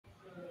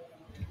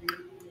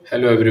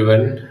Hello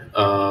everyone.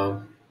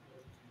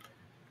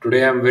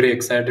 Today I'm very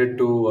excited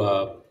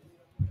to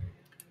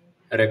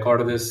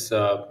record this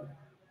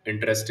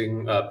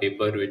interesting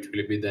paper, which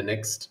will be the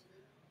next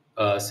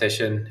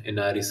session in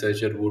our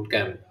researcher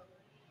bootcamp.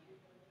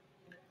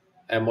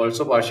 I'm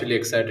also partially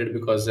excited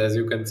because, as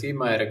you can see,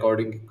 my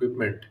recording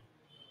equipment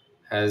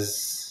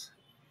has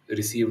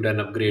received an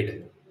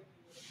upgrade.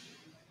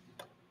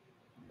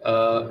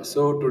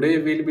 So today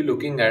we'll be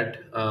looking at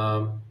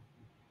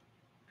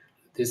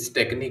this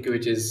technique,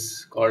 which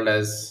is called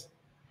as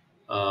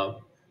uh,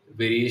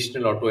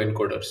 variational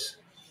autoencoders.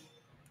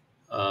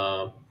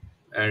 uh,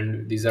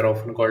 and these are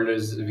often called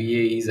as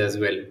VAEs as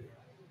well.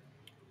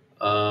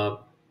 Uh,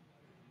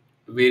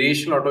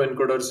 Variational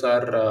autoencoders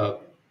are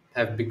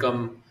have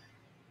become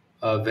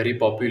very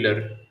popular,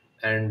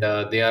 and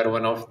they are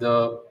one of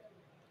the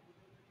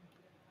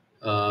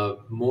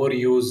more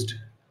used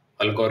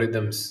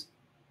algorithms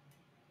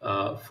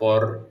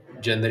for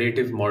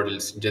generative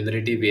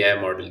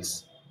AI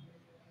models.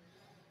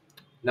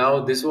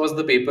 Now, this was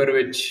the paper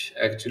which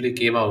actually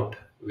came out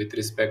with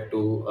respect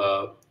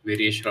to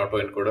variation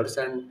autoencoders,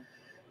 and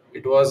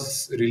it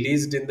was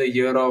released in the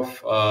year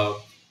of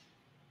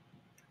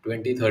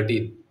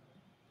 2013.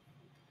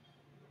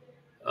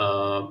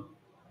 Uh,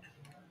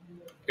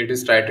 it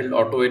is titled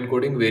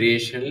Autoencoding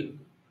Variational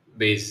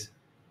Base.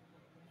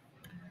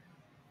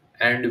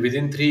 And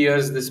within 3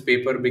 years, this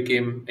paper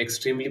became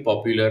extremely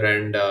popular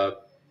and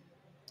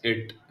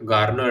it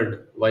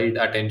garnered wide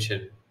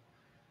attention.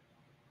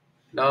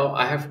 Now,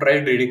 I have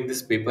tried reading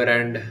this paper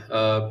and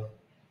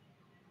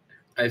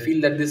I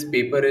feel that this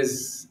paper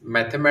is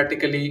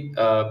mathematically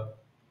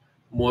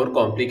more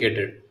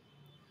complicated.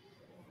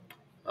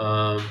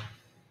 Um,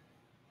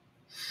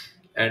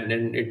 and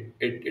then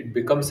it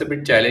becomes a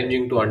bit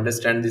challenging to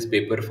understand this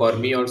paper. For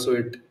me, also,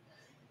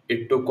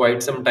 it took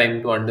quite some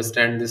time to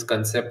understand this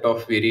concept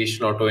of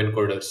variation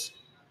autoencoders.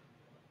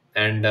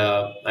 And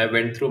I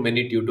went through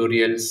many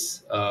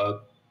tutorials.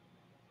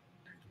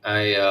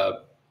 I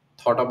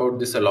thought about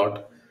this a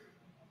lot.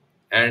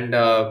 And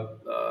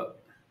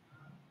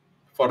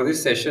for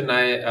this session,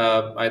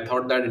 I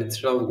thought that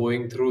instead of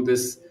going through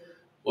this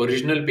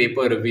original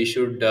paper, we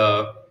should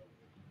go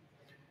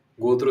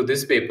through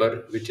this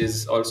paper, which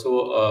is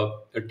also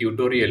a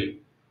tutorial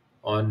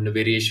on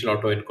variation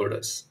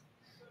autoencoders.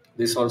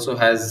 This also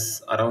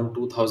has around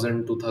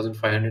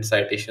 2,500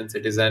 citations.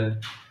 It is an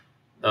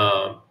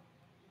uh,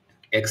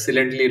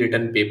 excellently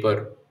written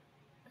paper,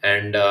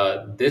 and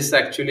this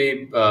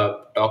actually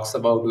talks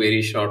about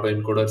variation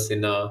autoencoders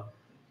in a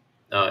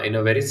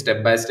very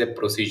step-by-step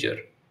procedure.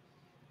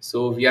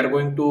 So we are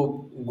going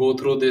to go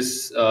through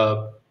this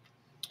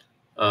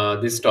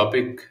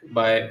topic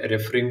by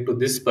referring to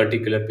this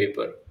particular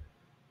paper.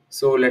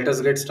 So let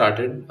us get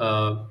started.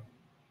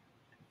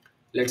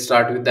 Let's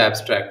start with the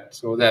abstract.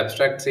 So the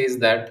abstract says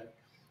that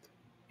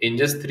in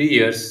just 3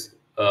 years,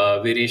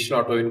 variation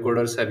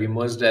autoencoders have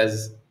emerged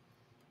as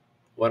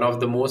one of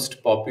the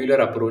most popular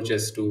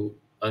approaches to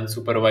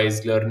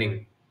unsupervised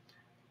learning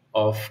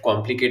of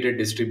complicated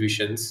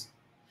distributions.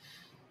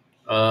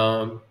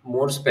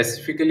 More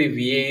specifically,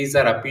 VAEs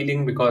are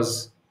appealing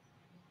because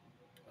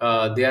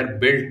they are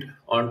built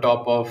on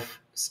top of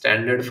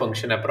standard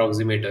function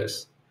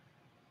approximators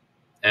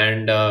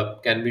and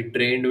can be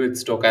trained with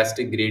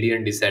stochastic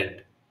gradient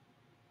descent.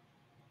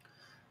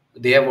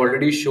 They have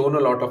already shown a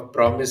lot of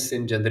promise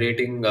in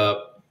generating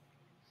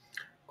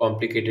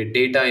complicated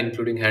data,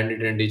 including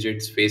handwritten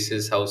digits,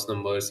 faces, house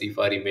numbers,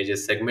 EFR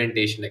images,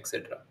 segmentation,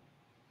 etc.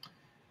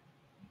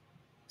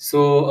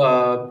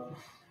 So,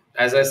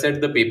 as I said,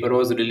 the paper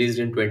was released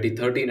in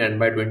 2013, and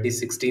by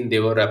 2016, they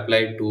were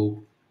applied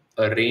to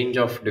a range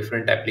of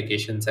different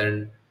applications,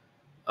 and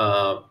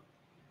uh,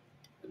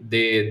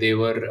 they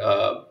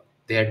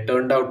had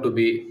turned out to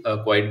be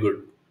quite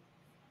good.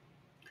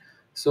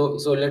 So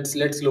let's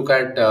look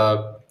at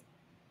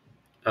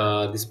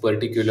this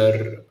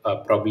particular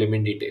problem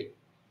in detail.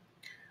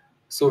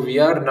 So we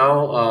have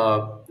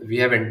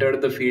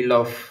entered the field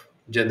of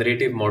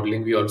generative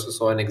modeling. We also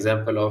saw an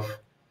example of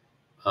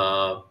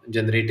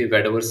generative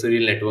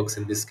adversarial networks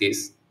in this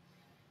case.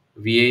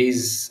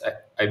 VAs,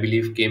 I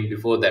believe, came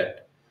before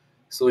that.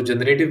 So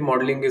generative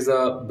modeling is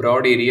a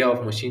broad area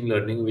of machine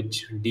learning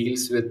which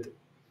deals with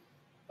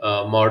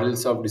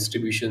models of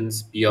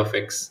distributions P of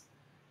X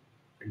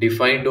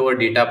defined over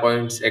data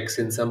points X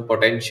in some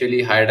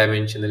potentially high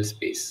dimensional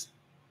space.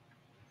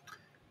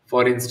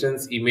 For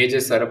instance,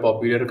 images are a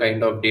popular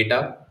kind of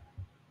data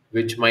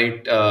which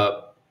might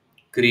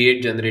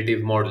create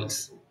generative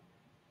models.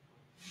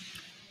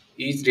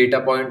 Each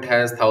data point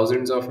has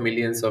thousands of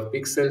millions of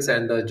pixels,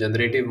 and the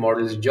generative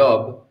model's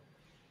job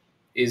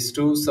is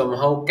to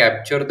somehow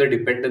capture the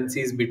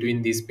dependencies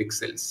between these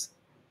pixels.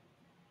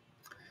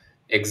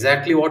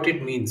 Exactly what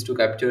it means to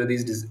capture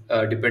these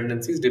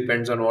dependencies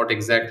depends on what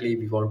exactly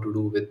we want to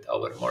do with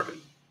our model.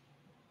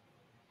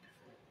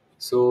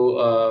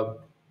 So,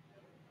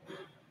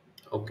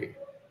 okay.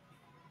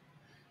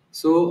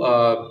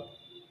 So,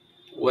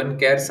 one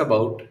cares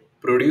about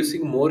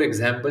producing more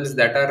examples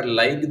that are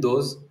like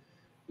those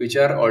which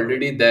are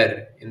already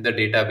there in the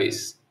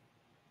database.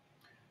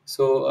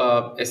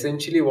 So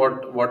essentially,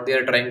 what they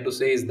are trying to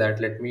say is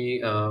that, let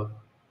me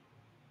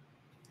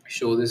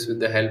show this with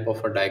the help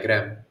of a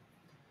diagram.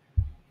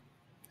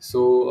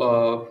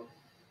 So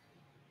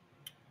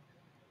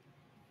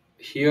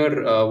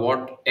here,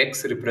 what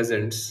x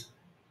represents.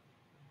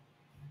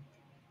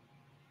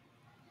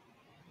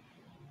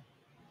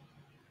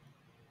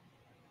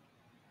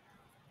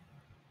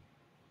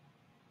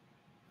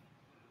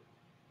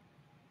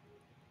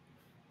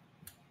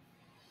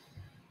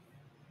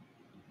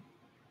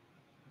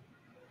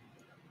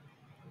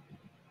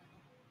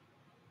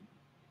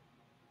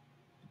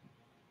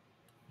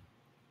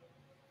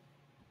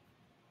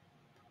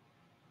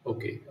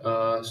 Okay,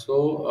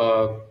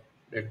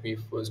 let me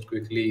first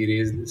quickly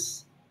erase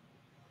this,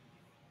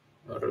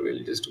 or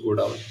we'll just go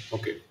down.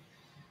 Okay.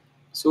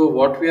 So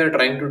what we are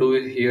trying to do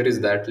here is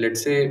that,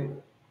 let's say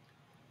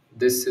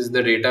this is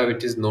the data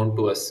which is known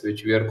to us,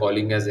 which we are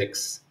calling as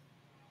x,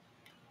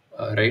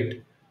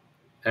 right?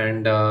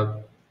 And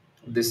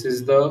this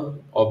is the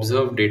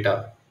observed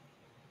data.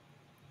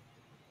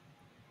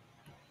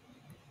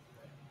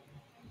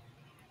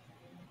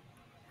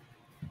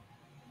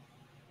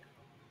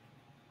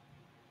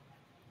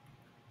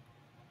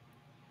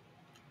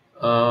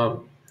 Uh,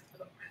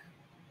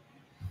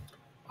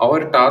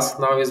 our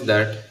task now is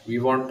that we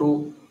want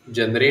to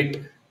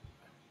generate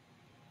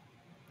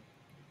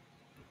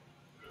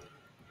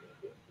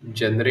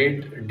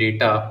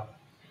data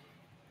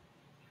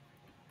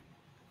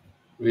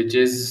which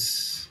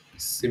is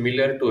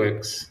similar to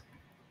x.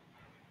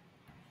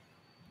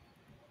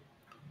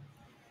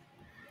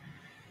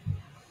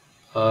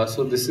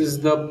 So this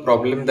is the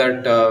problem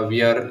that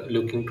we are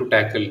looking to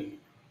tackle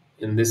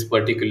in this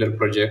particular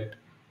project.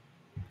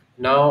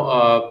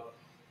 Now,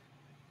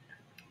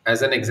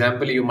 as an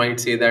example, you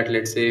might say that,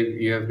 let's say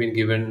you have been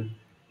given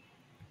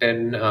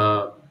 10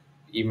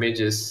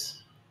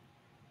 images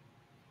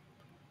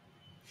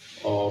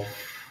of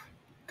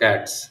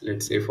cats,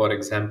 let's say, for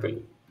example.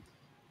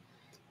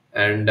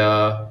 And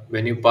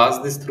when you pass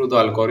this through the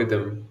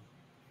algorithm,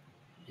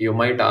 you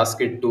might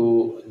ask it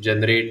to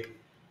generate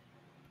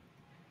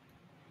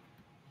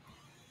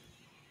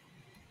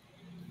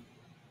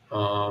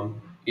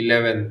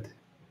 11th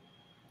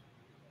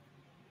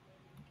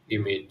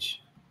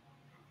image.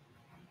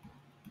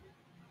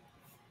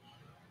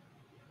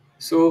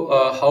 So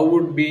how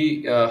would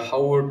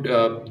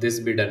this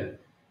be done?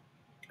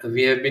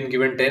 We have been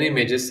given 10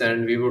 images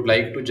and we would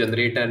like to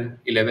generate an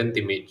 11th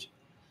image.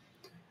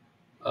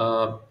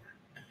 Uh,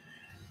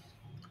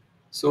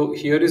 so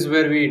here is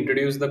where we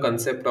introduce the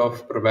concept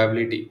of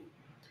probability.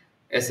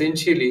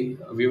 Essentially,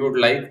 we would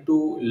like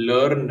to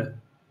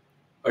learn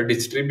a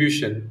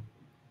distribution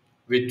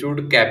which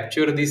would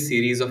capture this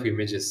series of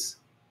images.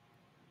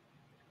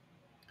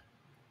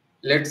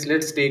 Let's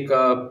take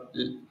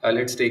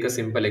a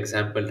simple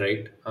example,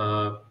 right?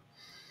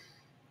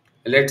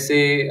 Let's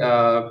say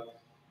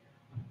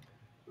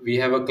we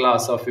have a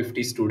class of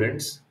 50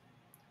 students,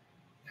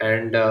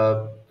 and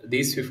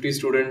these 50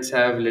 students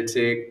have, let's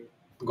say,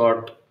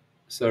 got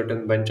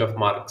certain bunch of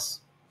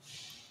marks,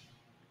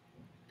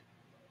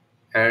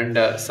 and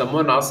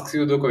someone asks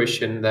you the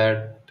question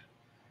that,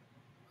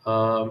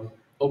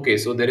 okay,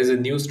 so there is a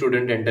new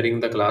student entering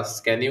the class.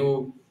 Can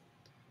you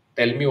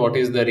tell me what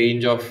is the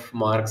range of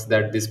marks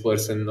that this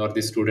person or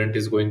this student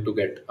is going to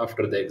get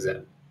after the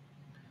exam?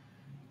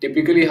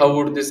 Typically, how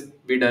would this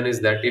be done is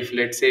that, if,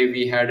 let's say,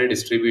 we had a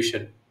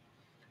distribution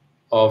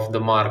of the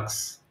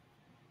marks,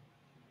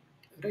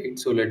 right?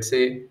 So let's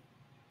say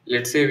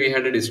we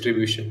had a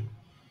distribution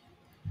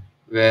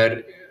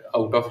where,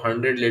 out of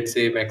 100, let's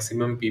say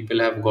maximum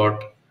people have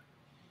got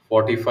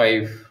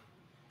 45,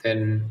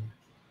 then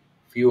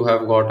few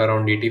have got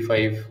around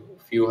 85,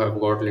 few have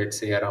got, let's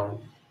say, around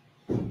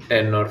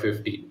 10 or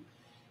 15.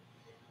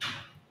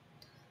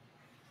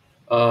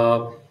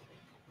 uh,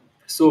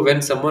 so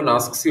when someone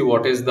asks you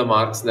what is the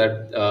marks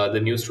that the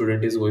new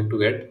student is going to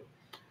get,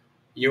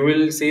 you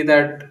will say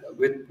that,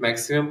 with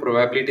maximum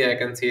probability I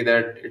can say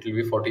that it will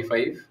be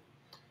 45,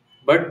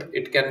 but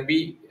it can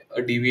be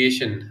a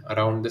deviation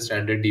around the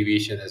standard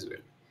deviation as well.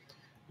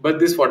 But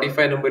this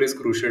 45 number is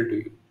crucial to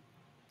you.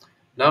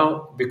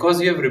 Now,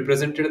 because you have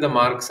represented the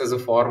marks as a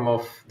form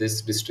of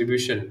this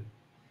distribution,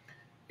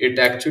 it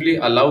actually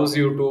allows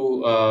you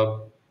to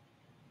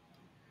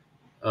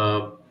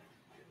uh,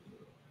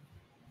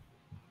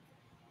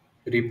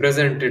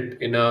 represent it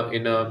in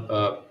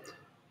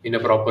a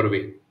proper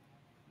way.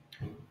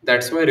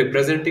 That's why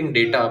representing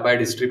data by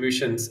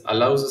distributions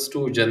allows us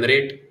to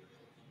generate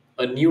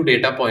a new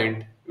data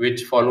point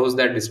which follows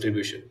that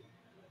distribution.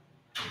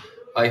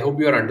 I hope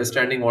you are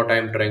understanding what I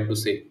am trying to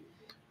say.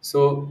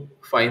 So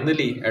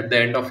finally, at the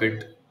end of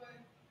it,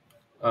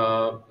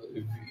 uh,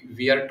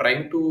 we are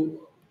trying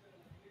to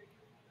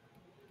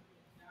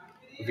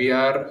we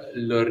are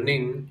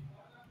learning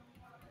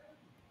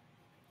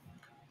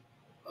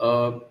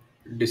a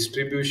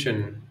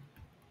distribution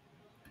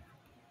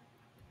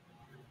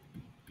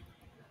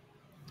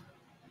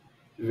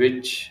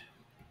which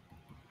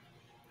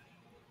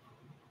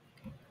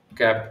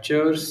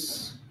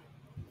captures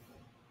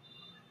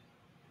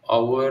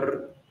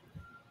our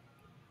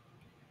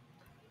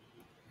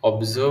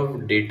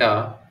observe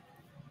data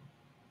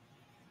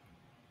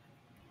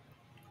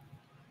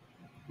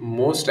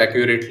most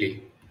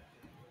accurately.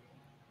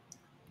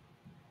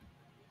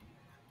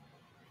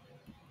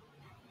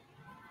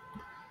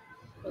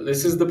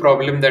 This is the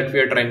problem that we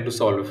are trying to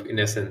solve in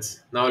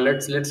essence. Now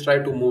let's try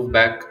to move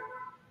back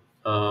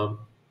uh,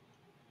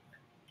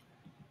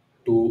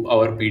 to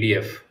our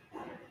PDF.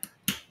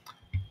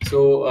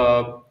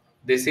 So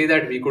they say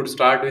that we could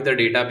start with a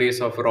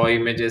database of raw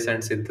images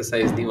and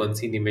synthesize new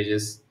unseen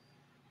images.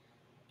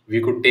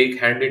 We could take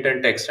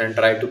handwritten text and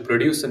try to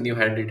produce a new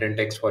handwritten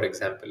text, for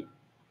example.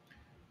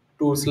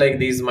 Tools like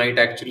these might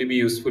actually be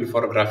useful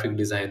for graphic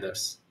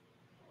designers.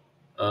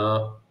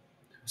 Uh,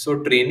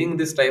 so training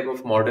this type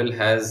of model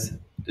has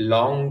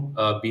long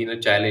been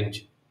a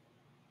challenge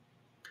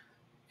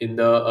in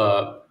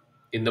the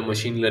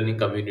machine learning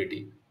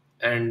community,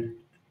 and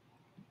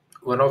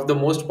one of the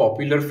most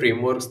popular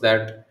frameworks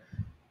that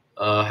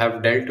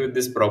have dealt with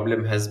this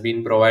problem has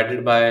been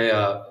provided by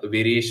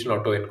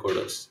variational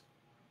autoencoders.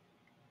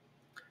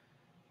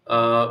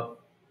 Uh,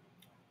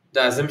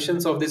 the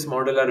assumptions of this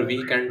model are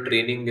weak and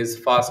training is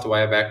fast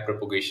via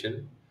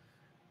backpropagation.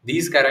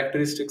 These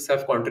characteristics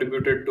have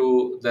contributed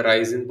to the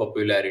rise in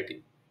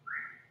popularity.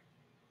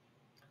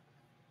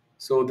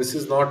 So this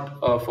is not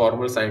a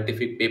formal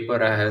scientific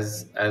paper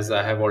as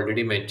I have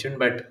already mentioned,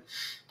 but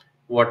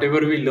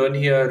whatever we learn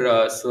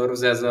here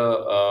serves as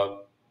a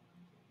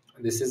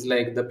this is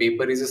like the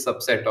paper is a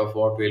subset of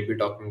what we'll be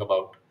talking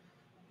about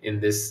in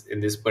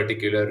this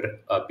particular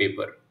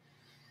paper.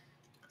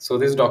 So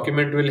this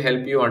document will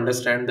help you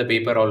understand the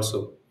paper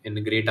also in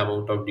a great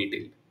amount of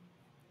detail.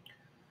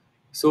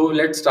 So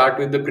let's start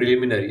with the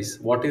preliminaries.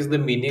 What is the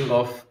meaning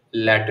of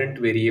latent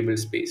variable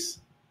space?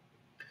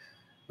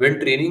 When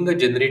training a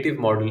generative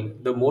model,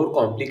 the more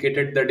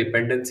complicated the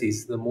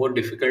dependencies, the more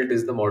difficult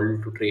is the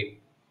model to train.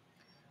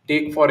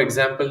 Take, for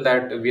example,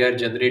 that we are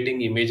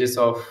generating images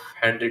of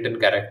handwritten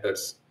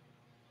characters,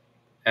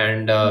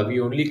 and we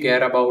only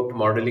care about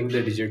modeling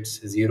the digits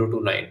 0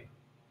 to 9.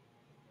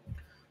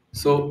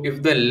 So,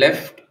 if the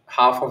left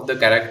half of the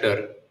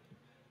character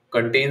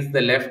contains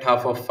the left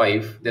half of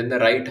 5, then the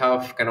right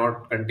half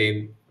cannot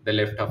contain the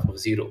left half of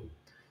 0,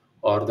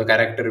 or the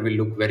character will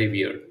look very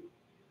weird.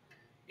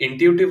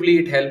 Intuitively,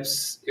 it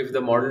helps if the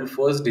model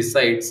first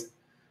decides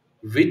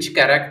which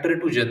character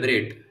to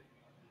generate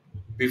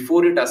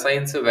before it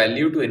assigns a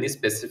value to any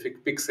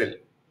specific pixel.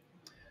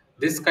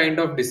 This kind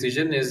of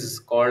decision is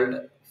called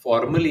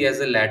formally as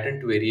a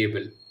latent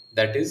variable.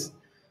 That is,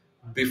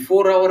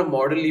 before our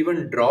model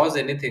even draws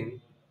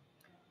anything,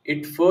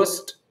 it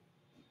first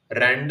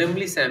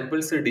randomly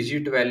samples a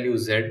digit value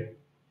z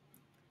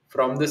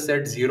from the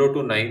set 0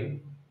 to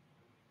 9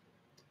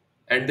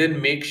 and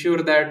then make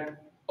sure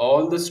that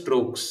all the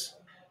strokes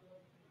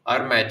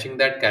are matching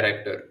that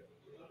character.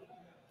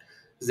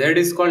 Z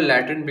is called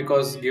latent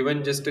because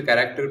given just a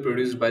character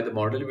produced by the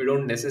model, we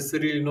don't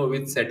necessarily know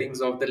which settings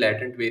of the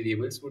latent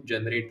variables would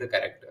generate the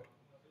character.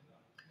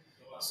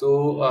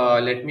 So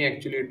let me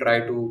actually try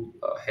to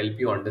help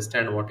you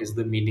understand what is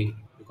the meaning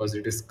because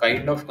it is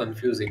kind of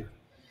confusing.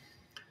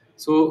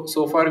 So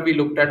far we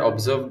looked at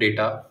observed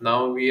data.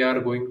 Now we are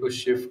going to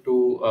shift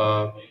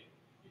to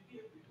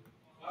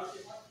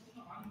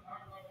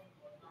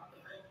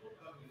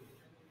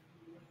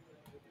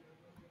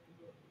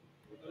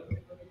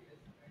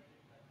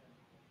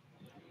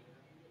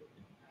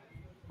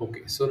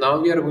okay. So now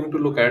we are going to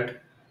look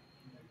at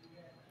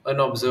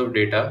unobserved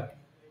data.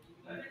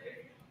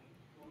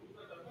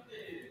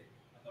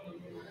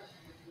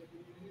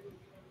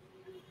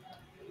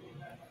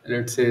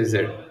 Let's say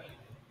Z.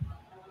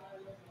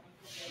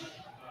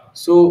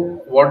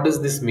 So what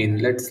does this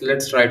mean?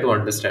 Let's try to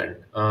understand.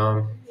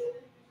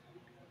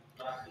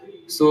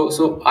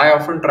 So I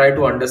often try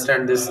to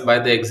understand this by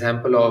the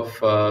example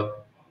of uh,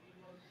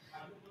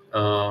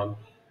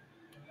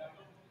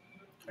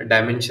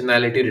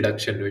 dimensionality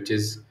reduction, which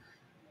is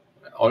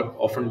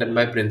often done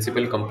by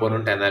principal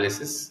component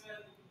analysis.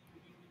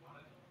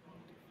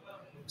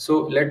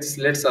 So let's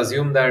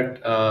assume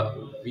that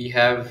we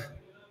have.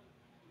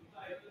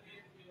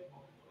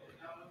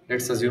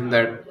 Let's assume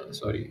that.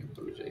 Sorry,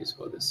 apologize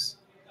for this.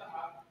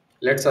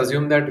 Let's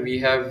assume that we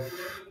have.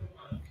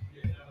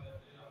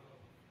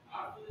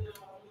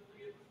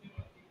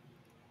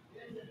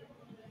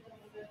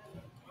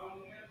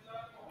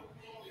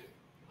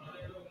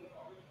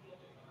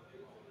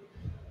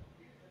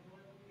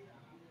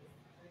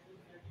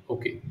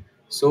 Okay.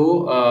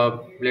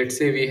 So let's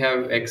say we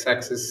have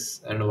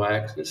x-axis and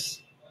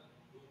y-axis,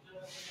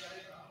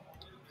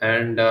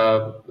 and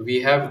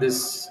we have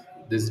this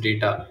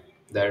data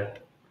that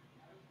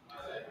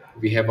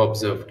we have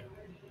observed.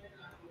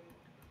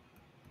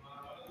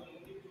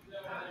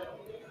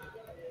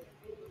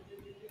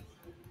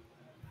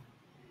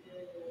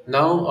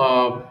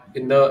 Now,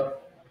 in the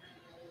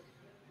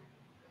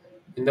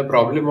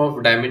problem of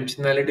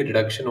dimensionality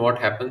reduction, what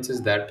happens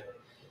is that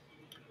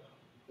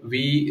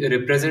we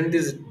represent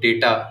this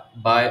data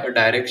by a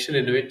direction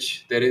in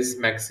which there is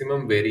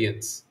maximum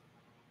variance.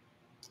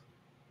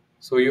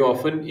 So you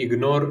often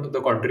ignore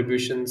the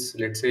contributions.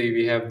 Let's say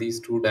we have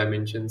these two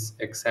dimensions,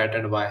 x hat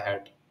and y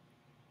hat.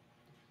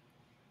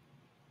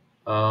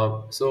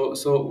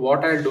 So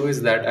what I'll do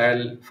is that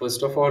I'll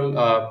first of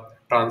all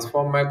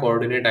transform my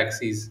coordinate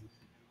axes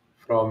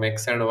from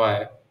x and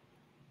y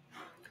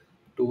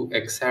to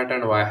x hat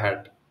and y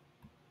hat.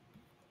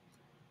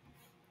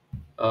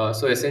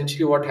 So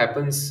essentially, what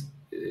happens?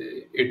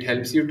 It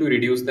helps you to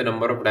reduce the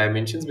number of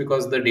dimensions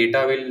because the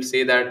data will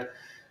say that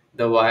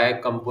the y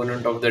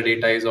component of the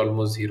data is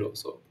almost zero.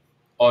 So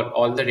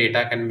all the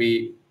data can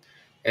be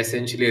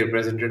essentially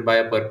represented by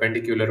a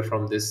perpendicular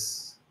from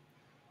this,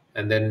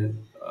 and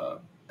then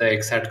the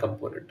x hat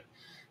component.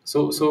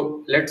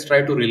 So let's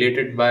try to relate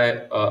it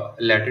by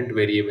latent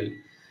variable.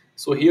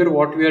 So here,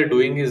 what we are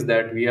doing is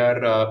that we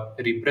are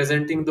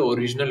representing the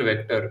original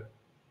vector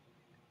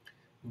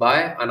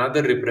by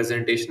another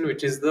representation,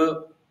 which is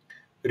the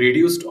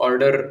reduced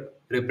order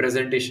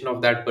representation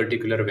of that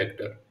particular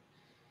vector.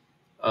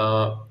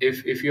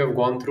 If you have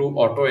gone through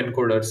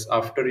autoencoders,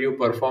 after you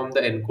perform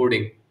the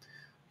encoding,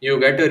 you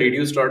get a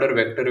reduced order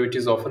vector, which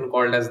is often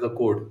called as the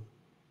code.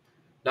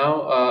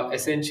 Now,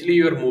 essentially,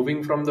 you are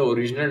moving from the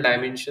original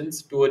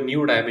dimensions to a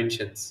new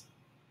dimensions.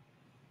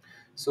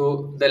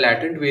 So the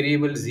latent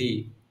variable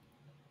z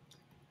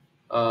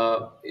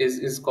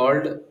is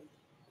called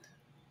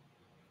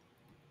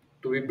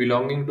to be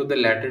belonging to the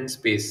latent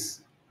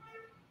space.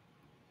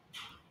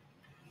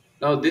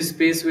 Now, this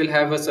space will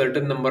have a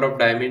certain number of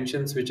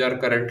dimensions which are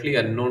currently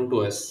unknown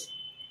to us.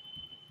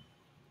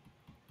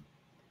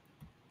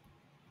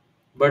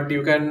 But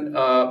you can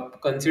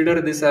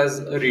consider this as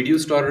a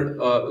reduced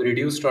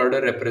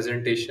order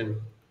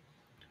representation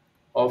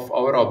of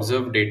our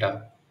observed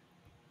data.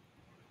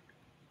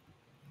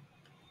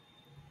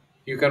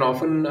 You can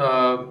often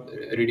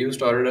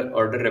reduced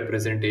order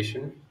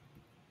representation.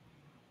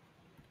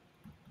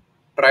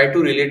 Try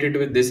to relate it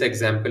with this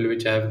example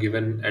which I have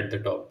given at the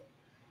top.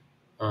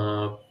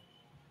 Uh,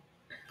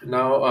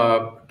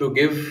 Now, to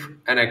give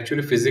an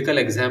actual physical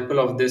example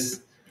of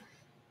this,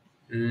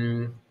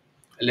 mm,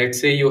 let's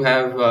say you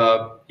have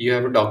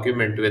a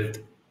document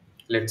with,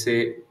 let's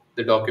say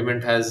the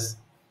document has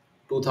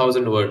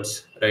 2,000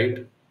 words,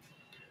 right?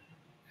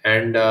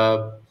 And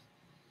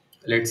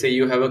let's say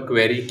you have a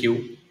query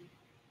queue,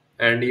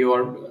 and you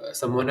want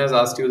someone has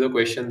asked you the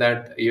question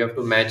that you have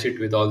to match it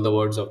with all the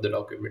words of the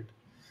document.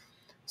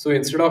 So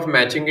instead of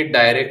matching it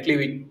directly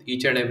with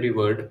each and every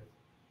word,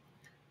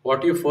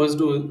 what you first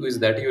do is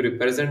that you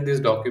represent this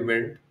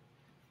document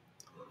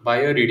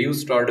by a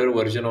reduced order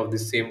version of the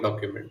same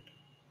document,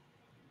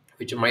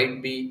 which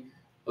might be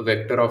a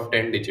vector of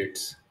 10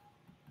 digits.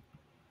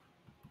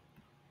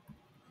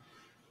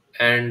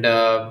 And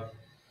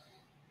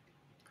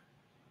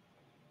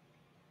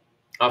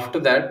after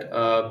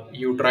that,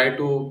 you try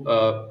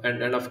to,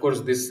 and of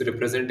course, this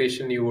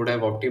representation you would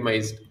have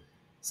optimized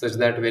such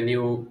that when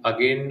you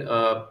again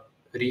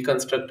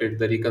reconstruct it,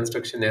 the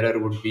reconstruction error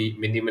would be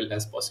minimal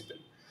as possible.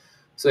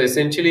 So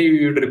essentially,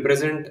 you would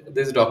represent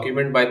this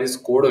document by this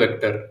code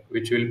vector,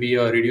 which will be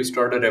a reduced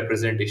order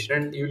representation,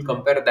 and you will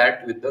compare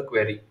that with the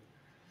query.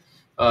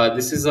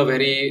 This is a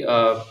very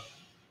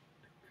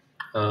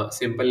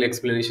simple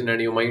explanation,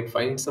 and you might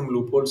find some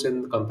loopholes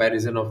in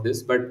comparison of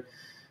this. But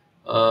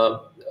the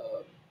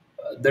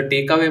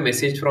takeaway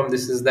message from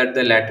this is that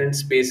the latent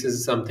space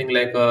is something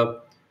like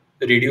a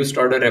reduced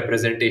order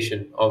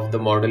representation of the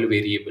model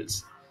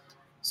variables.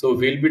 So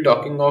we'll be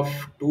talking of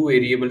two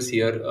variables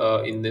here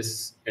in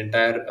this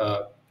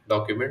entire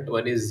document.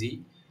 One is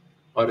z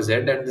or z,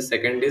 and the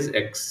second is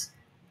x.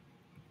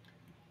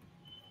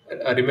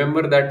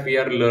 Remember that we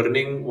are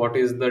learning what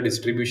is the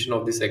distribution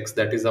of this x.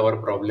 That is our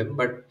problem,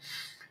 but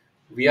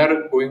we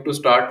are going to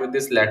start with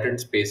this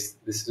latent space.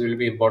 This will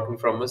be important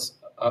from us.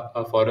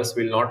 For us,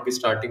 we'll not be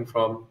starting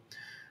from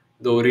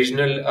the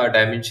original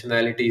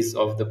dimensionalities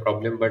of the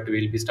problem, but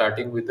we'll be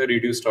starting with the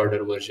reduced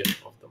order version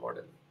of the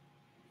model.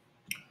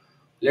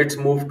 Let's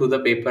move to the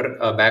paper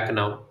back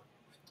now.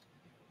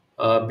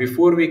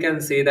 Before we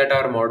can say that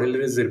our model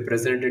is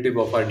representative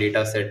of our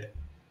data set,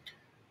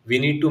 we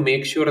need to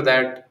make sure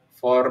that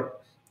for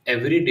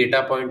every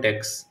data point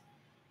x,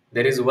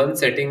 there is one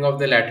setting of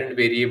the latent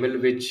variable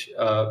which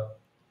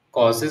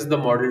causes the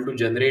model to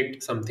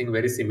generate something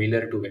very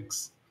similar to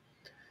x.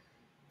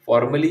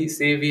 Formally,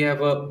 say we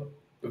have a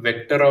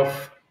vector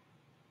of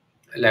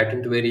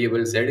latent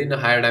variable z in a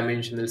higher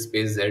dimensional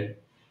space z,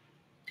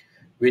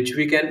 which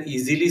we can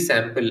easily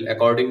sample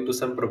according to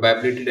some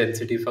probability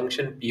density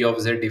function p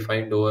of z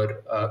defined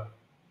over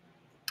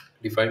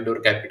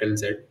capital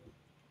Z.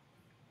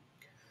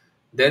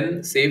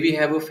 Then say we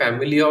have a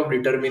family of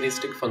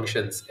deterministic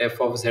functions f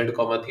of z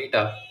comma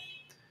theta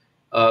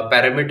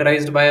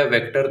parameterized by a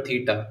vector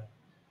theta,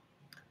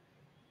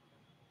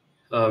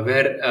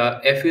 where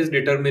f is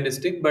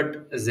deterministic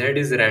but z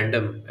is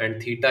random and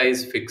theta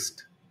is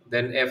fixed.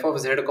 Then f of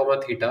z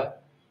comma theta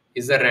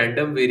is a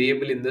random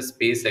variable in the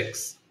space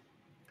x.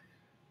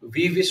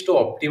 We wish to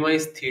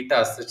optimize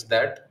theta such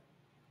that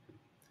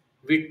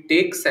we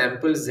take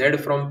sample z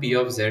from p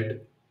of z,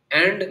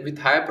 and with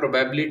high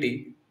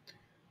probability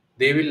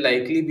they will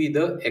likely be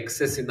the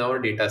excess in our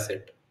data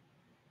set.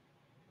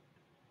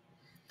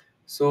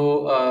 So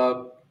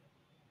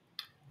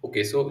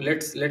okay, so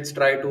let's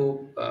try to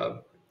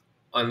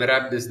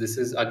unwrap this. This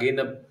is again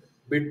a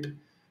bit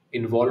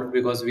involved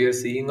because we are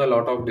seeing a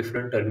lot of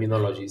different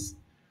terminologies.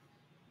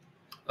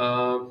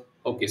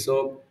 Okay,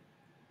 so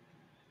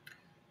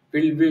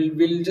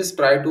we'll just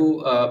try to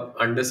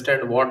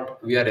understand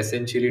what we are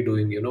essentially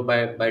doing,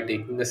 by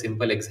taking a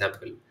simple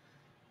example.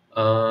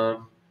 uh,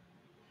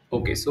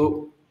 okay,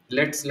 so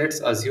let's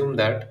assume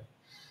that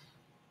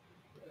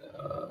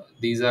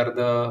these are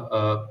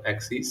the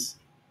axes,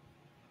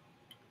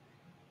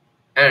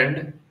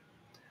 and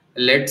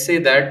let's say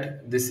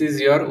that this is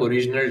your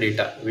original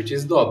data, which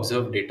is the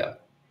observed data.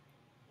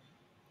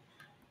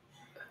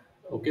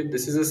 Okay,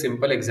 this is a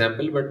simple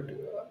example, but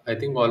I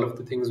think all of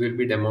the things will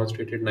be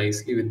demonstrated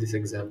nicely with this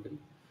example.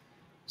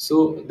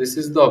 So this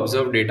is the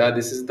observed data.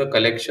 This is the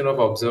collection of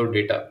observed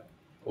data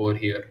over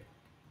here.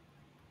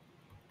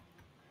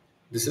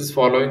 This is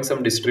following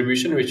some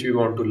distribution which we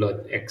want to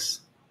learn,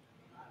 X.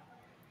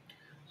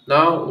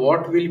 Now,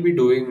 what we'll be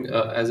doing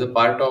as a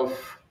part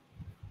of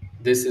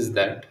this is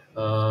that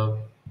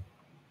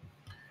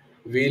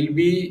we'll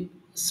be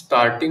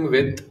starting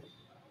with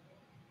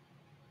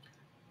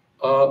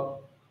a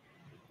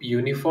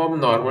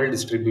uniform normal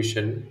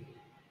distribution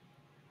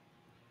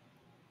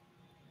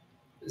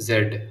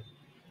Z.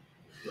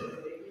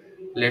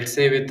 Let's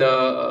say with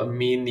a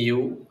mean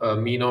U, a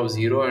mean of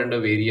 0 and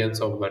a variance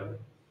of 1.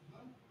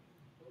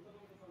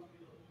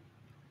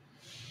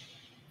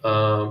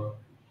 Uh,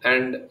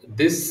 and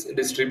this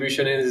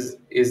distribution is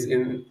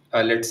in,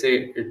 let's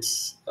say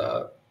it's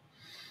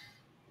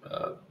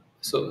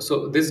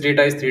so this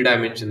data is three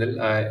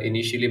dimensional. I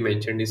initially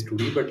mentioned is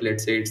 2D, but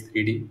let's say it's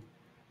 3D,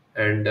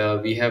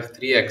 and we have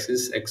three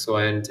axes X,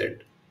 Y, and Z.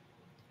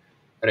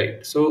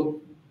 Right.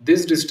 So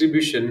this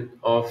distribution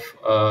of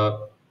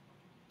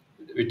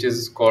which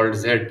is called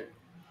Z,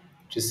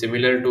 which is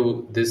similar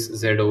to this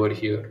Z over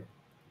here.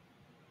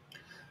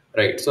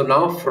 Right. So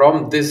now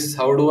from this,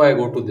 how do I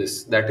go to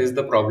this? That is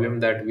the problem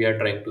that we are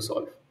trying to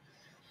solve.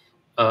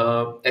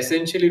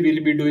 Essentially,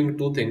 we'll be doing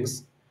two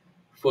things.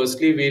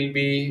 Firstly, we'll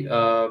be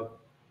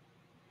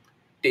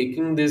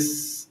taking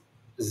this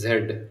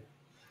Z,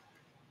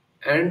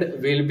 and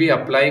we'll be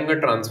applying a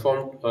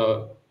transform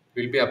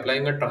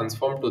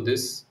to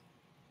this.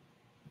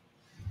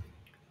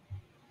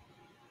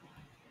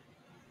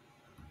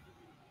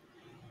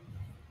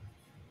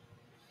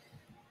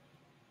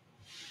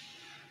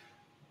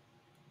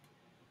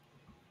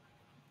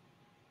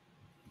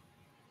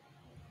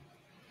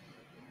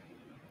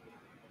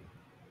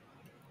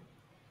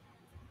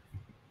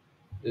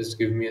 Just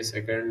give me a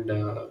second.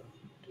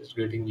 Just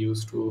getting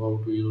used to how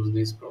to use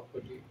this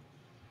properly.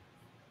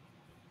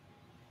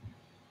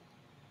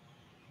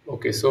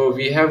 Okay, so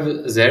we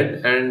have Z,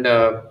 and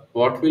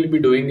what we'll be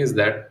doing is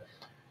that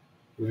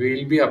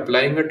we'll be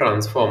applying a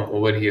transform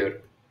over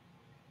here,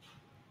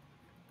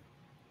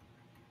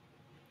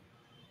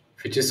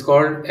 which is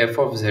called f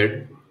of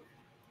Z,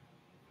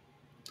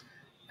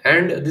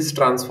 and this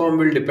transform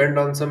will depend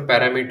on some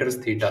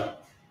parameters theta.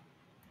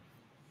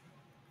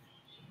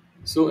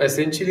 So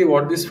essentially,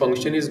 what this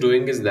function is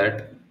doing is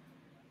that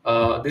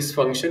this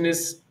function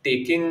is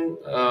taking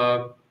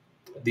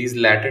these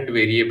latent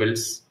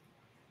variables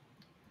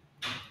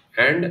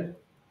and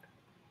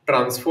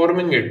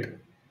transforming it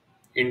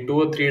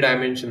into a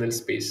three-dimensional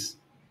space.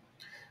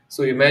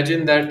 So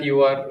imagine that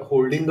you are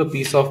holding a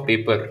piece of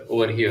paper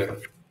over here.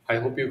 I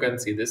hope you can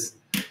see this.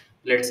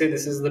 Let's say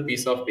this is the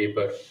piece of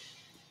paper.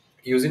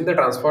 Using the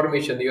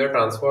transformation, you are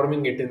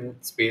transforming it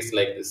in space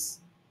like this.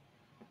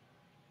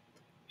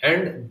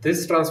 And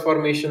this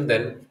transformation,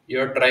 then you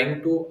are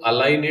trying to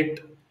align it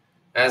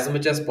as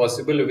much as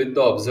possible with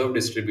the observed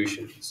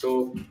distribution.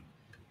 So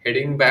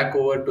heading back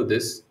over to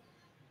this,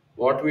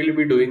 what we'll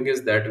be doing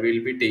is that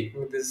we'll be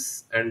taking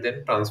this and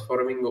then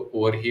transforming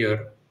over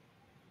here,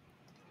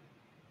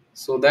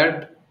 so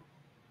that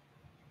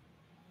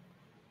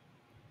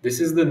this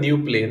is the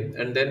new plane,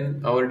 and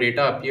then our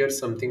data appears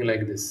something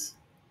like this.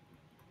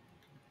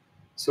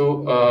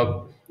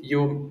 So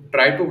you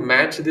try to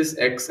match this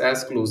X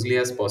as closely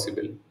as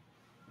possible.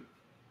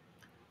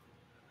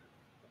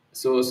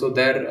 So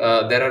there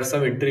are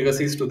some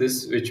intricacies to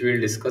this which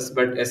we'll discuss,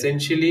 but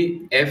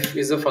essentially f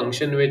is a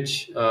function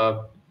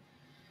uh,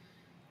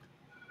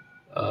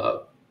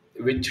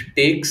 which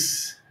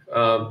takes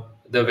the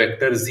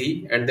vector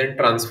z and then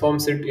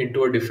transforms it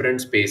into a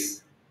different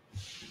space.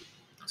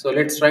 So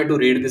let's try to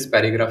read this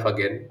paragraph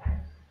again.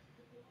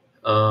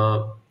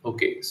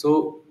 Okay,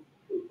 so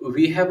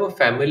we have a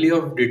family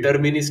of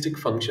deterministic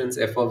functions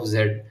f of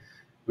z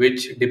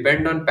which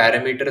depend on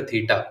parameter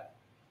theta,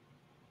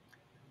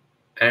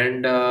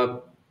 and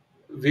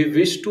we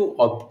wish to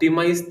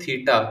optimize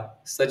theta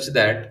such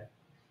that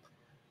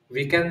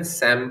we can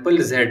sample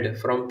z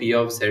from p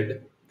of z,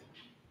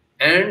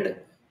 and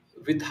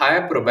with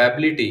higher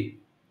probability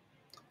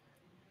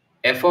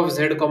f of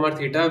z comma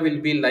theta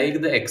will be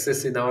like the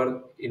excess in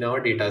our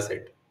data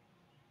set,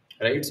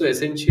 right? So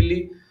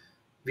essentially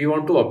we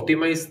want to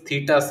optimize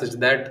theta such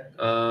that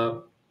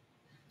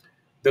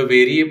the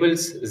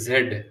variables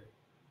z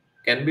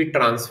can be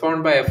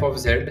transformed by f of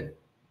z,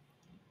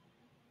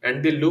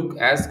 and they look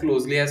as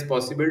closely as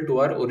possible to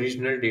our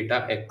original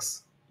data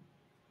x.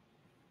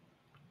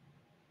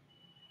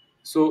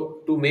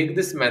 So to make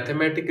this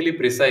mathematically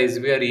precise,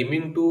 we are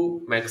aiming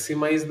to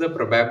maximize the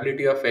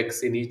probability of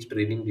x in each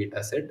training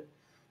data set,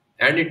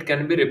 and it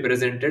can be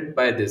represented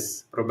by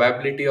this: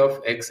 probability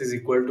of x is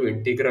equal to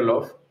integral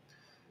of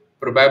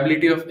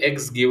probability of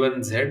x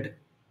given z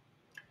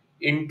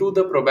into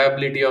the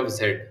probability of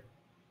z,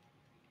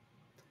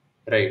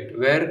 right?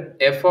 Where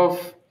f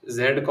of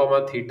z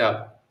comma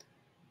theta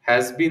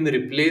has been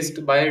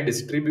replaced by a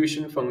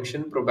distribution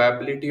function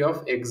probability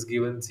of x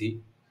given z,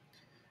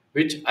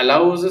 which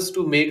allows us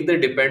to make the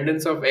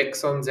dependence of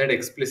x on z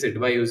explicit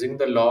by using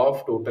the law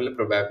of total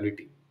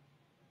probability.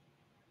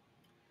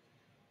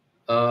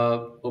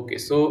 Okay,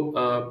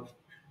 so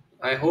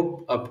I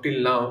hope up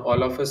till now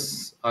all of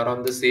us are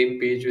on the same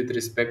page with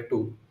respect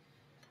to,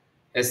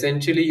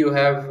 essentially you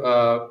have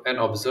an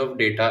observed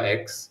data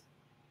x,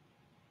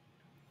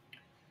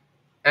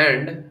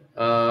 and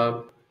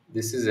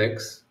this is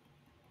x.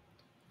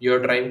 You are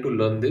trying to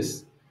learn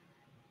this,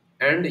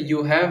 and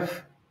you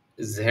have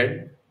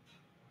z,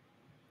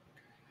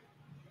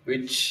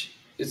 which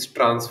is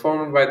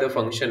transformed by the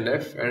function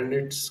f, and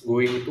it's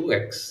going to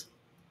x.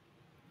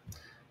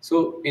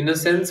 So in a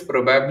sense,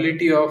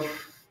 probability of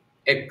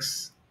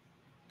x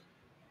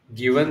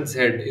given z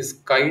is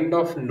kind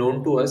of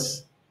known to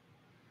us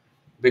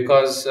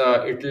because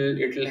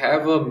it'll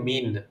have a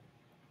mean.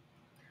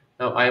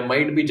 Now I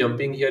might be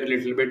jumping here a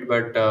little bit,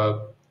 but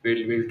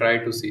we'll try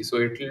to see. So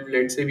it'll,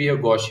 let's say, be a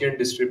Gaussian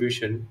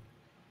distribution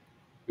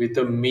with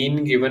a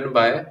mean given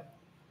by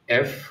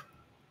f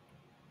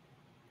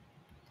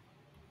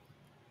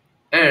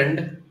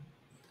and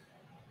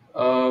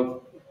uh,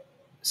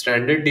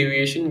 standard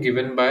deviation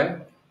given by,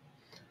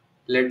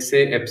 let's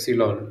say,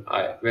 epsilon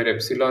I, where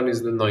epsilon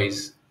is the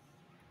noise.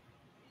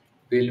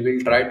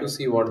 We'll try to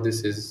see what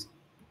this is.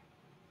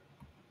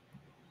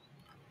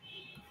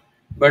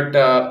 But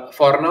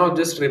for now,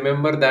 just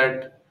remember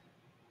that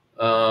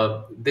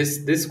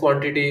this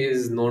quantity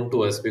is known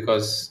to us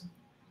because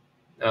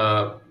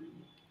uh,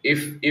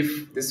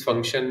 if this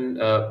function,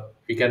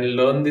 we can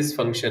learn this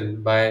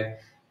function by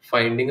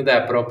finding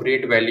the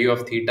appropriate value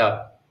of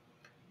theta,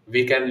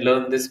 we can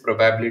learn this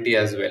probability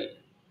as well.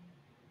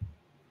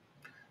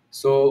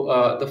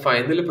 So the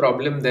final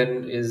problem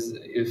then is,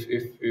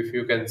 if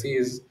you can see,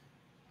 is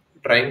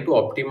trying to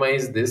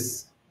optimize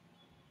this,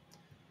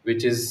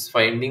 which is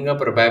finding a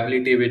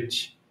probability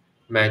which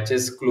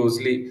matches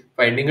closely,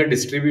 finding a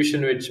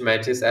distribution which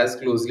matches as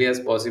closely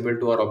as possible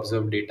to our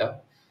observed data.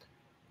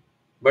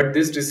 But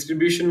this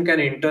distribution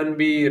can in turn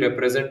be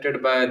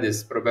represented by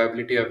this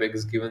probability of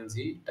x given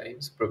z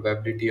times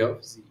probability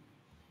of z.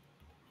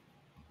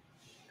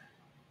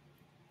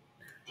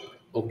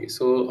 Okay,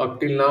 so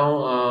up till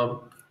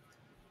now,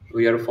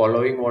 we are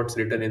following what's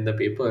written in the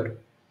paper.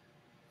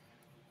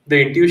 The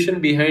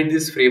intuition behind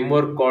this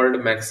framework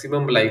called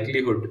maximum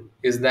likelihood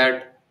is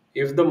that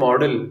if the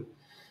model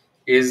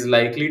is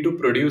likely to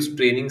produce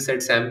training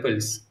set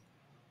samples,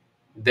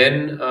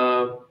 then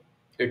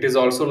it is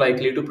also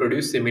likely to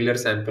produce similar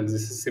samples.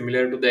 This is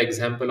similar to the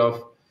example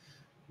of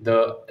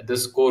the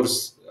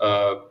scores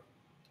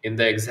in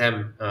the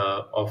exam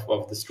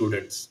of the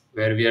students,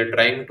 where we are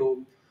trying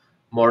to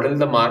model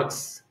the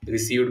marks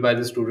received by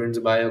the students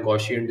by a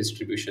Gaussian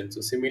distribution.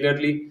 So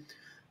similarly,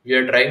 we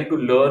are trying to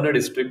learn a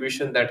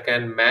distribution that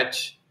can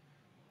match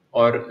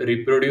or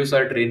reproduce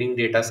our training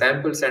data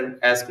samples and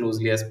as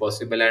closely as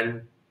possible.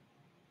 And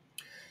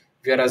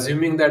we are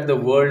assuming that the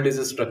world is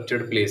a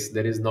structured place.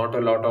 There is not a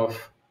lot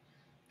of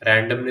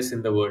randomness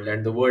in the world,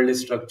 and the world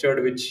is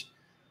structured, which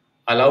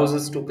allows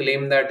us to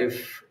claim that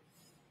if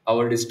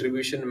our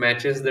distribution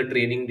matches the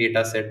training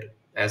data set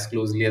as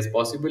closely as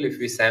possible, if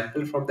we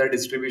sample from that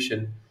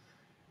distribution,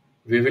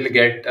 we will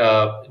get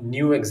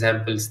new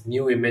examples,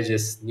 new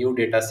images, new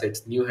data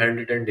sets, new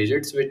handwritten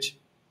digits which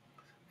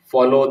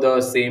follow the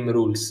same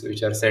rules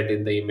which are set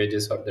in the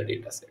images or the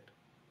data set.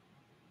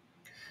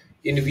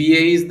 In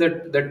VAEs,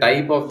 the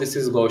type of this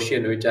is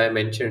Gaussian, which I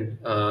mentioned.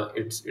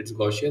 It's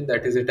Gaussian.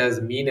 That is, it has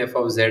mean f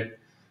of z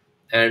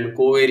and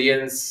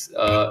covariance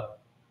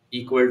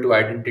equal to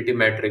identity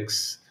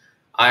matrix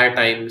I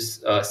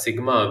times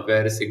sigma,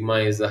 where sigma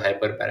is a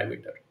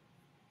hyperparameter.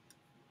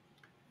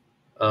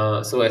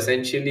 So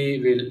essentially,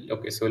 we'll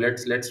okay. So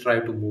let's try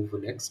to move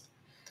next.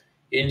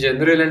 In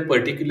general, and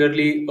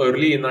particularly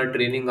early in our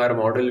training, our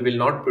model will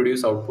not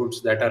produce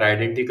outputs that are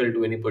identical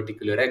to any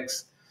particular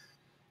x.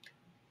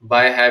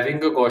 By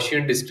having a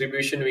Gaussian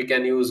distribution, we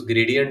can use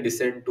gradient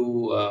descent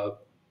to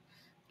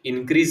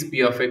increase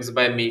p of x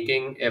by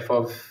making f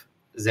of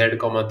z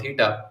comma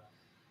theta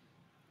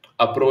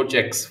approach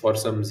x for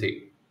some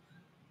z.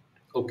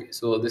 Okay,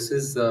 so this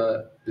is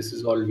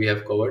all we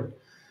have covered.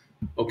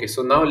 Okay,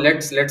 so now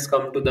let's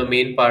come to the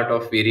main part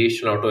of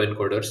variational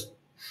autoencoders.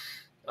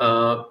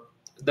 Uh,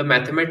 the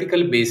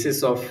mathematical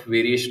basis of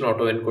variational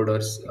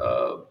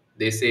autoencoders,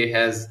 they say,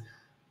 has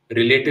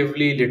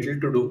relatively little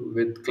to do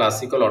with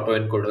classical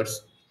autoencoders.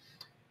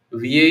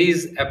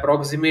 VAEs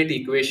approximate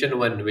equation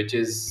 1, which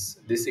is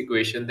this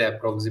equation, they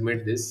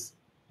approximate this.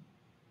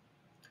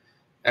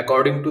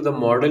 According to the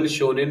model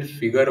shown in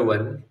figure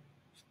 1,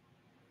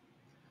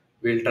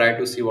 we'll try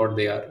to see what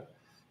they are,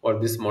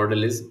 what this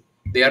model is.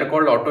 They are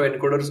called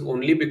autoencoders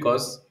only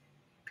because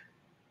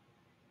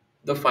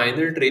the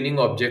final training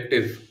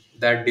objective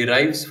that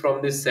derives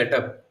from this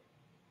setup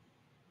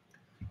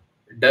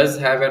does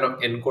have an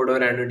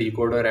encoder and a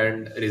decoder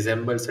and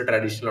resembles a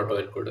traditional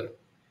autoencoder.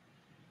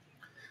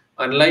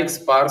 Unlike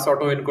sparse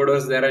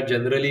autoencoders, there are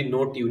generally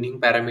no tuning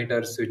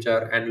parameters which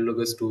are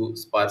analogous to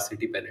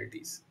sparsity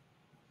penalties.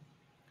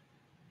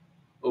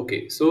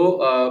 Okay,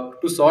 so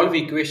to solve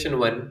equation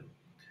 1,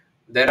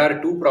 there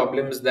are two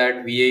problems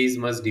that VAs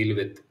must deal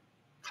with: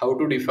 how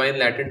to define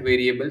latent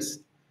variables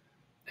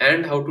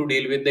and how to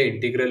deal with the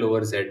integral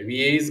over z.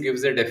 VAs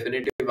gives a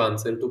definitive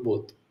answer to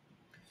both.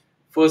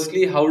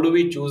 Firstly, how do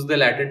we choose the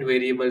latent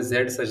variable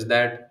z such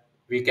that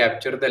we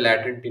capture the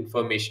latent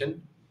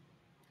information?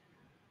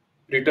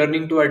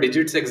 Returning to our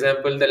digits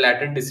example, the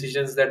latent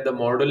decisions that the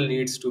model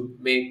needs to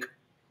make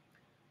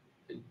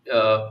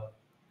uh,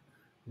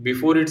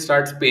 before it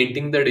starts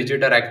painting the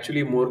digit are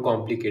actually more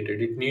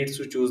complicated. It needs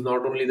to choose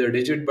not only the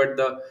digit but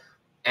the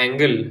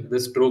angle, the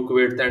stroke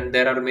width, and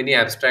there are many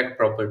abstract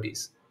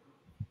properties.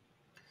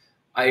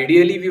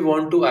 Ideally, we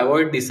want to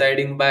avoid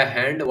deciding by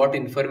hand what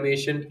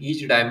information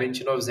each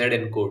dimension of Z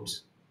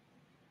encodes.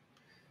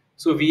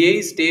 So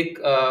VAs take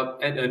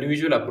an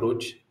unusual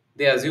approach.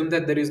 They assume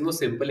that there is no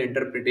simple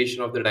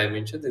interpretation of the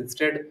dimensions.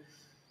 Instead,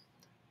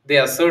 they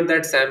assert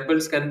that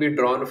samples can be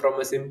drawn from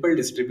a simple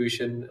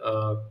distribution,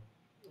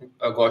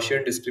 a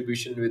Gaussian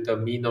distribution with a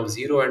mean of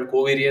 0 and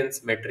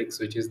covariance matrix,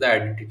 which is the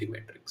identity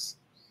matrix.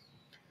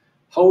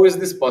 How is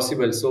this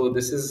possible? So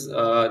this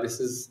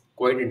is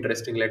quite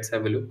interesting. Let's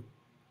have a look.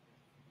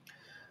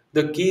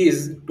 The key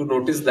is to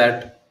notice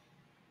that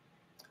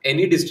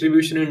any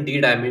distribution in d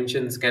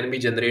dimensions can be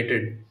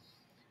generated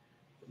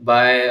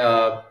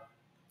by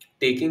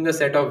taking a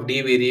set of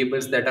d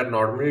variables that are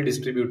normally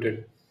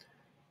distributed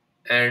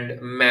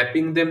and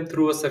mapping them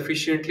through a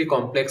sufficiently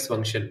complex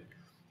function.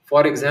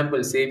 For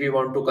example, say we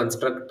want to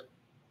construct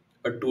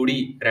a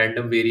 2D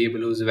random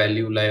variable whose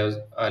value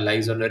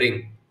lies on a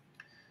ring.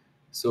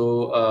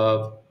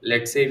 So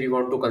let's say we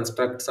want to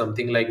construct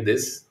something like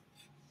this.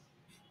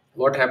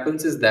 What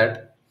happens is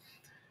that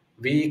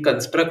we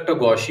construct a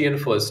Gaussian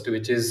first,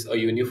 which is a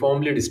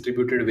uniformly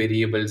distributed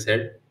variable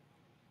set,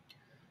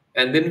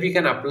 and then we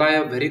can apply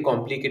a very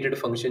complicated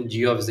function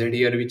g of z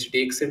here, which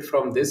takes it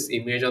from this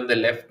image on the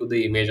left to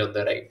the image on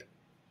the right.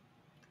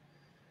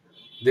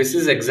 This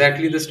is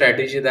exactly the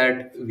strategy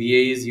that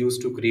VAs use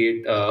to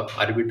create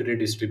arbitrary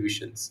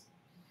distributions.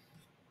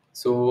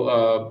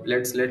 So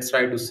let's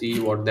try to see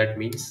what that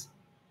means.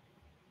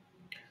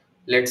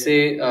 Let's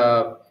say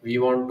we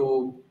want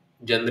to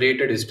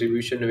generate a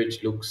distribution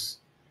which looks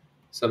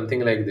something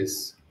like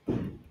this.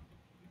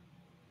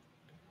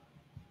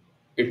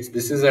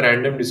 This is a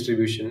random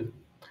distribution.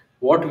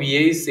 What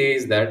VAs say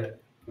is that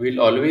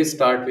we'll always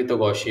start with a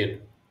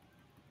Gaussian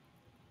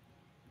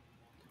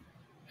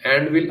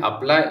and we'll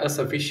apply a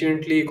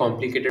sufficiently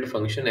complicated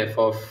function f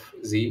of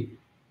z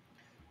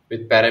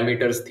with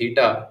parameters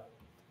theta,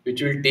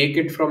 which will take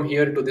it from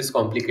here to this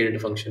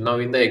complicated function. Now,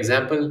 in the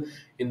example,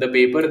 in the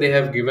paper, they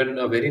have given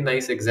a very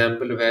nice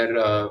example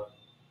where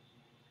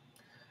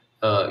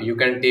you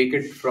can take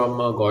it from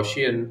a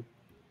Gaussian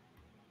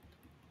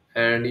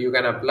and you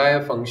can apply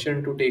a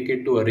function to take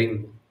it to a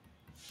ring.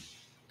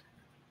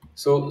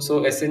 So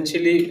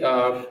essentially,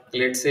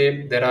 let's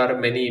say there are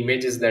many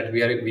images that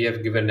we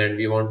have given, and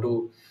we want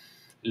to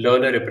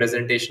learn a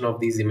representation of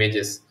these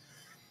images.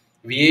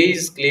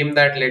 VAs claim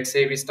that, let's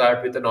say we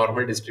start with a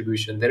normal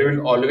distribution, there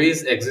will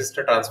always exist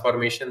a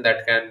transformation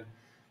that can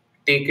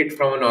take it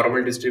from a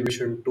normal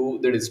distribution to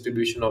the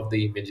distribution of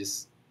the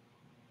images.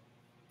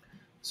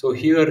 So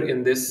here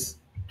in this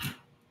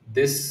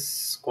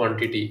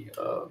quantity,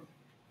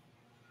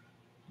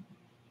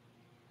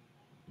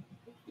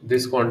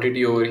 this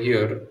quantity over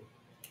here,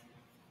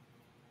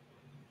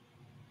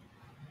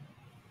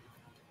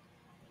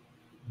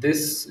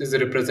 this is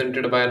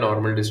represented by a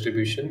normal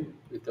distribution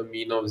with a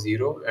mean of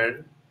 0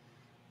 and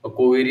a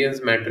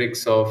covariance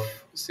matrix of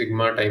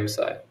sigma times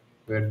I,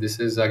 where this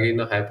is again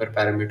a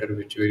hyperparameter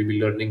which we will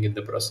be learning in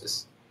the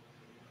process.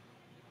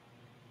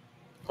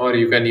 Or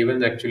you can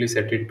even actually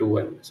set it to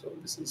 1. So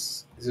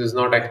this is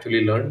not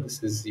actually learned,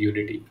 this is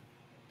unity.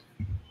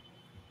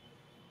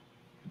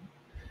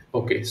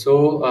 Okay,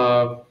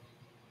 so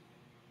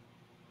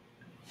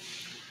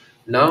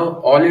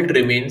now all it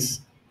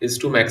remains is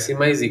to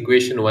maximize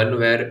equation 1,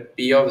 where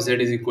p of z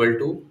is equal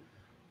to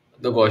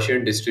the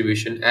Gaussian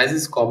distribution. As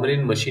is common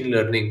in machine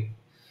learning,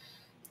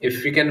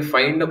 if we can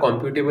find a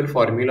computable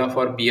formula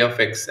for p of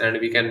x and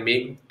we can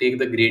take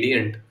the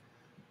gradient,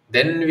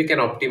 then we can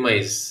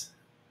optimize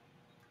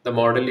the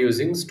model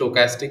using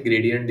stochastic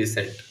gradient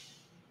descent.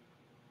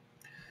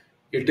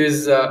 It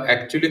is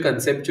actually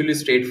conceptually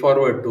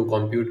straightforward to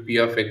compute p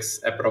of x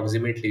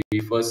approximately. We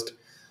first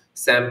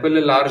sample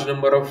a large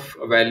number of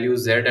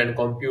values z and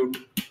compute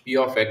p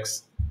of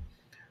x.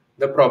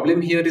 The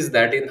problem here is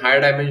that in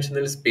higher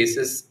dimensional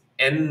spaces,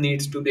 n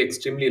needs to be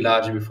extremely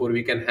large before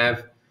we can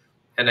have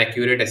an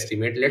accurate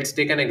estimate. Let's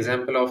take an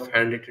example of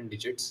handwritten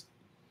digits.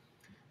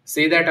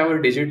 Say that our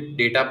digit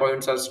data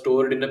points are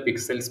stored in a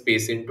pixel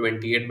space in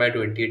 28 by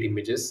 28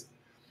 images.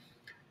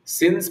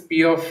 Since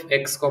p of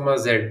x comma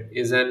z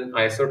is an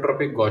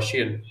isotropic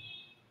Gaussian,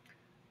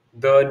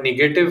 the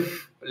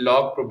negative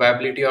log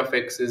probability of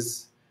x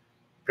is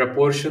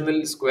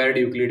proportional squared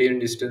Euclidean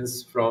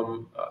distance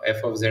from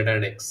f of z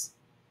and x.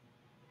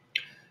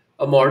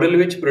 A model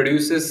which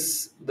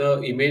produces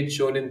the image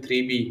shown in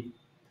 3b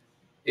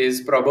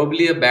is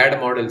probably a bad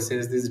model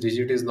since this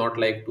digit is not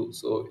like 2.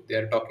 So they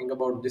are talking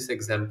about this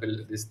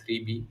example, this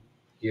 3b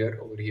here,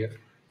 over here.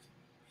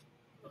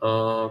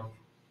 Uh,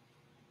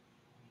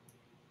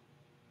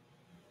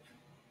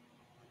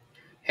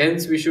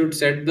 Hence, we should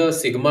set the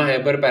sigma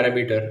Haber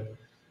parameter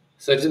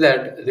such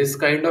that this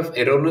kind of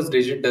erroneous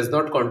digit does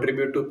not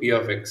contribute to p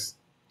of x.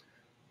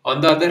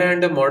 On the other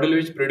hand, a model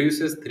which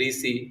produces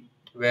 3c,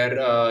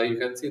 where you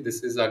can see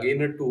this is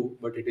again a 2,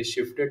 but it is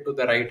shifted to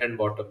the right and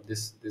bottom,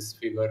 this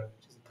figure,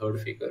 which is the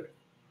third figure.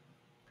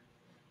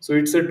 So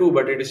it's a 2,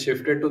 but it is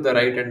shifted to the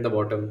right and the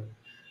bottom.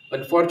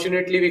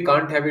 Unfortunately, we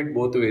can't have it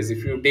both ways.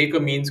 If you take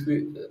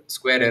a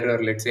square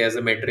error, let's say as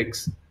a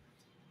matrix,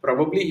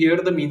 probably here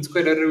the mean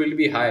square error will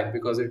be high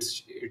because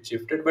it's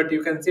shifted, but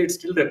you can see it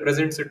still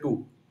represents a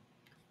 2,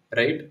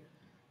 right?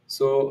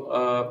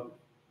 So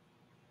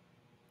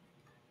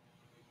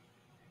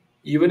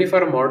even if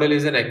our model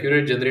is an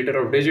accurate generator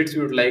of digits,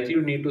 we would likely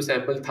need to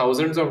sample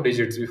thousands of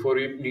digits before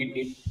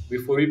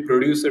we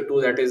produce a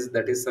 2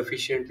 that is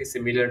sufficiently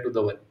similar to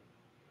the one.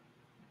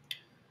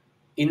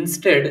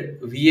 Instead,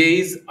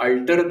 VAEs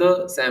alter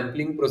the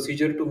sampling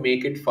procedure to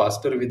make it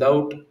faster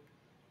without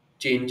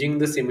changing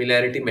the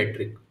similarity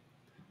metric.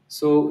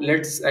 So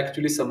let's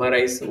actually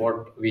summarize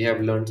what we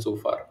have learned so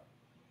far.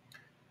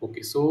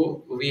 Okay,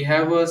 so we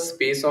have a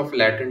space of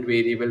latent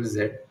variable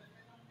z.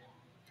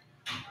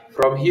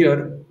 From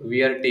here,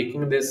 we are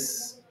taking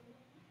this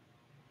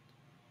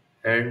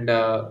and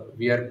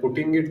we are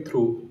putting it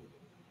through.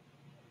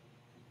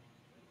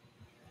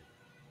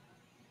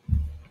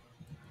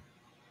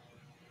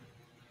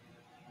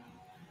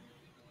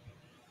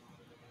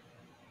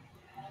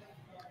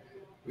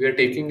 We are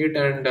taking it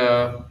and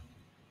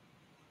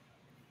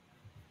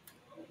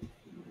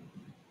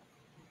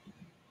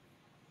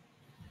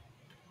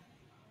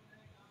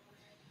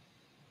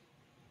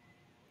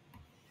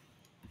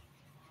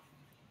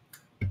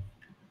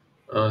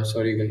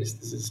sorry guys,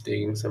 this is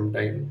taking some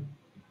time.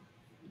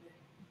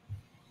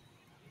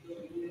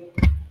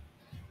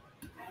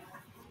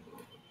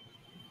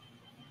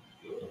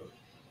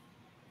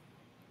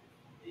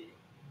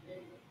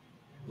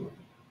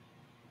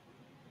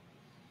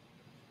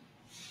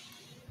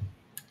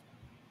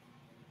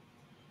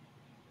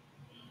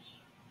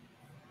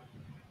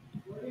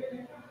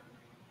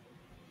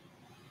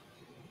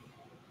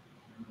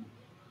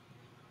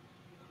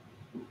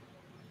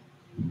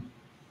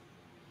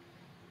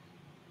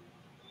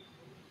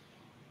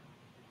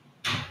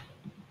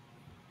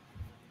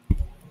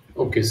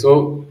 Okay,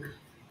 so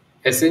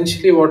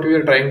essentially what we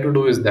are trying to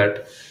do is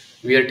that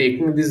we are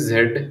taking this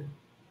z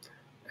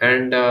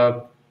and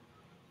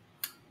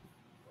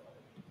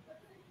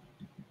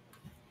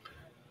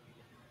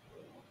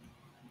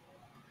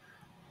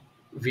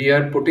we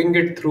are putting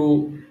it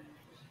through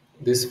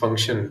this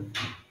function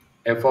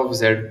f of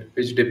z,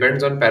 which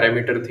depends on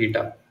parameter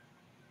theta,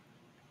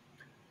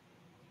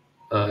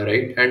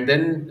 right? And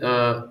then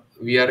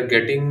we are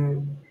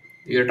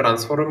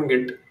transforming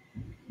it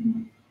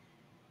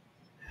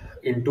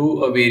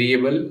into a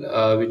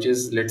variable which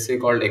is, let's say,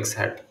 called x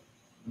hat.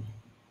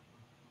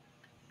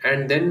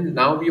 And then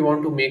now we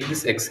want to make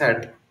this x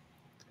hat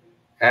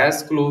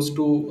as close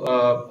to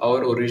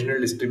our original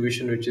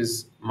distribution, which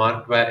is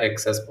marked by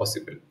x, as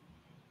possible.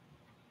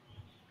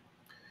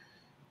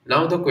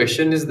 Now the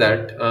question is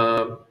that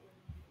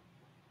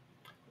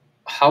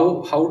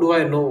how do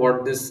I know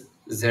what this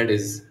z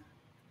is,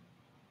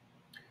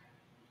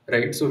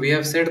 right? So we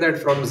have said that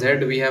from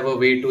z we have a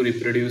way to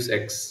reproduce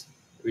x,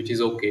 which is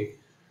okay.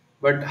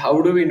 But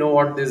how do we know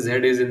what this z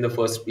is in the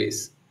first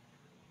place?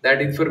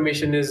 That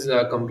information is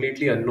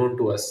completely unknown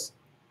to us.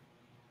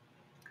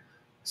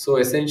 So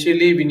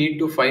essentially, we need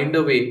to find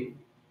a way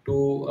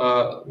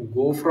to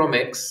go from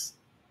x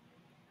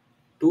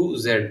to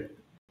z,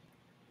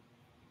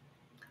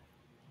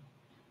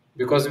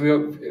 because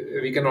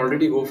we can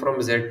already go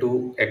from z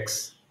to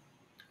x,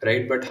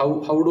 right? But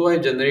how do I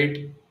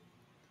generate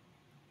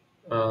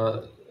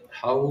uh,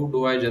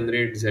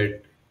 z?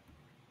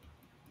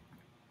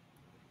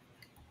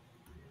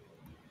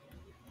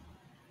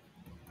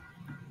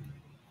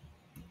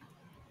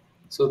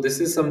 So this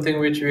is something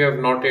which we have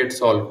not yet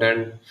solved,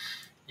 and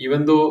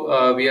even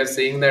though we are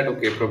saying that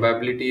okay,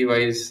 probability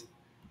wise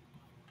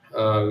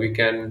we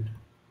can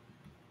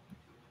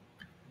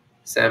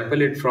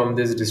sample it from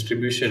this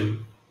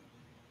distribution,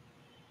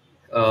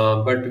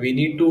 but we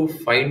need to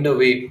find a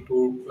way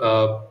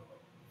to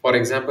For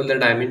example, the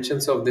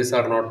dimensions of this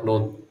are not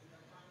known.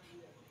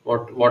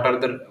 What are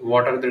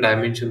the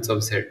dimensions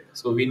of z?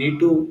 So we need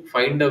to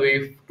find a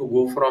way to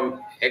go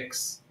from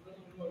x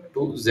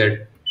to z.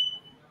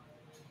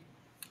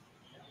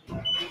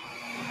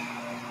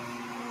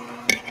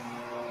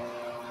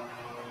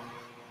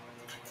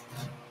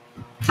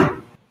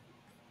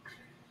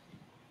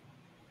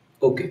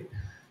 Okay,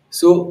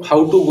 so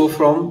how to go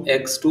from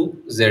x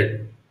to z?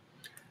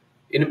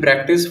 In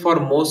practice, for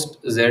most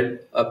z,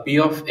 a p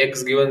of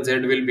x given z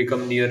will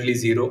become nearly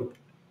zero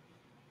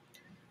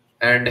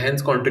and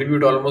hence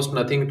contribute almost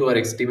nothing to our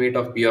estimate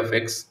of p of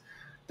x.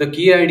 The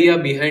key idea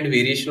behind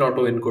variational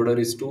autoencoder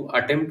is to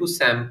attempt to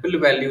sample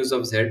values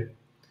of z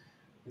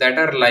that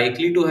are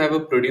likely to have a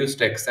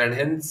produced x and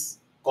hence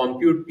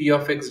compute p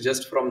of x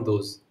just from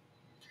those.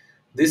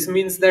 This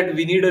means that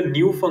we need a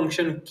new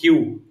function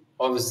q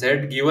of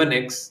z given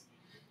x,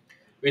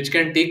 which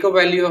can take a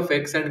value of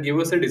x and give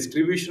us a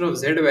distribution of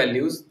z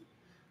values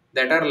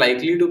that are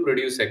likely to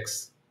produce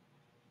x.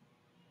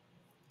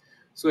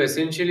 So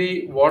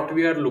essentially, what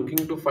we are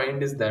looking to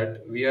find is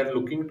that we are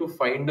looking to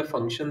find a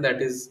function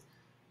that is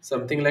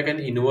something like an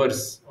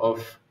inverse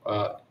of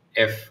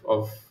f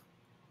of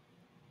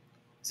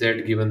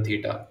z given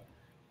theta.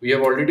 We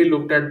have already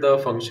looked at the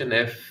function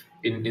f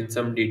in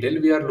some detail.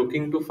 We are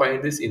looking to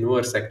find this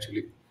inverse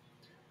actually,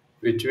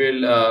 which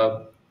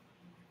will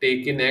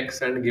take in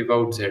x and give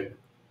out z.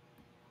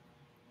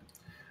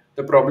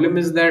 The problem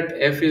is that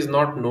f is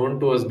not known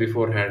to us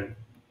beforehand.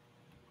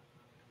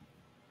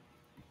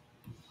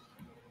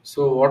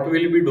 So what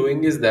we'll be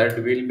doing is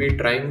that we'll be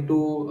trying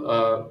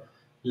to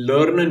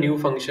learn a new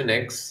function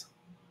x,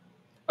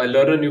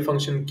 learn a new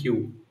function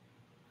q.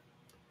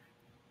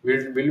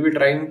 We'll be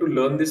trying to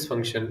learn this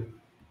function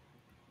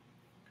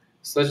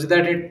such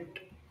that it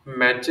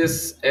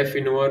matches f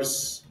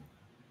inverse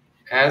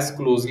as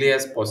closely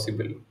as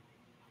possible.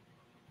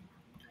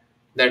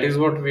 That is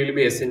what we'll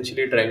be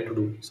essentially trying to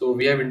do. So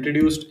we have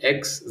introduced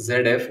x, z,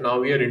 f. Now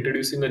we are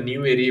introducing a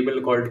new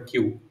variable called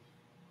q.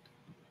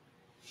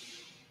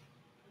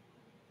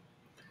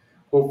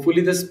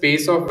 Hopefully, the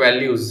space of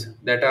values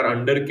that are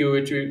under q,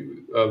 which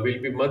will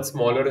be much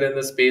smaller than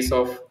the space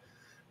of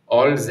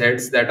all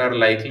z's that are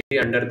likely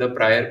under the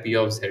prior p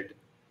of z.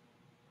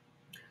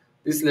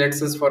 This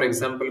lets us, for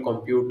example,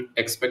 compute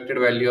expected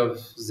value of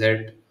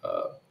z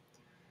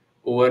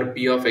over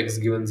p of x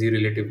given z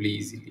relatively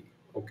easily.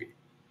 Okay.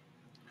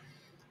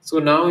 So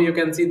now you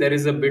can see there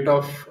is a bit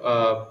of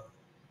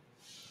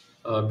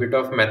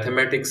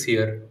mathematics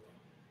here,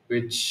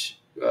 which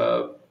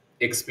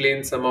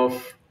explains some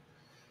of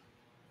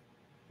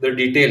the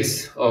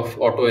details of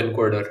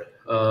autoencoder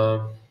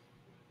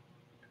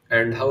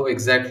and how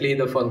exactly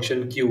the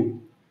function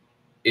q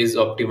is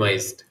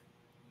optimized.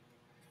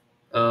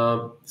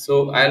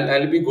 So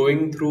I'll be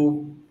going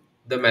through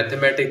the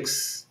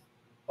mathematics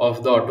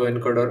of the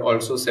autoencoder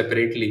also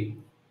separately.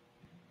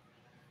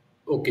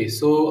 Okay,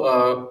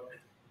 so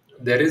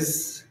there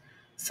is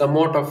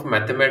somewhat of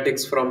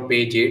mathematics from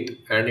page 8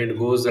 and it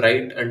goes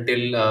right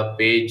until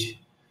page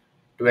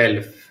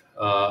 12,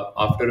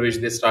 after which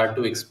they start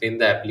to explain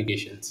the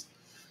applications.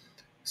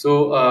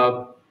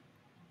 So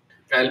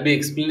I'll be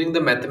explaining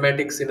the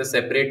mathematics in a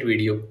separate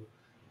video.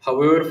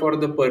 However, for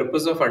the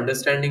purpose of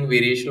understanding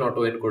variational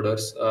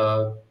autoencoders,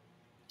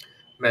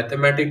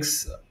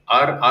 mathematics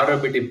are a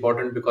bit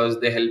important because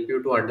they help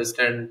you to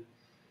understand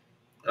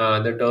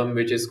the term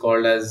which is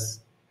called as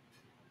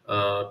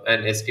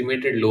an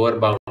estimated lower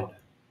bound,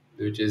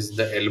 which is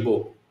the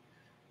elbow,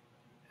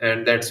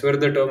 and that's where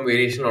the term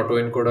variational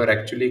autoencoder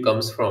actually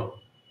comes from.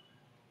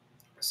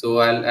 So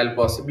I'll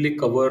possibly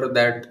cover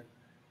that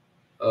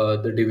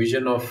the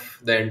division of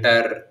the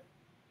entire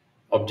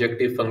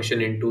objective function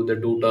into the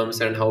two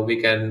terms and how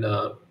we can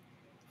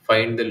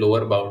find the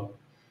lower bound.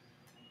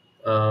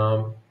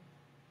 Um,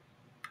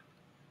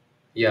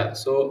 yeah,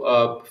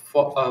 so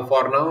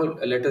for now,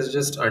 let us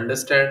just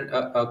understand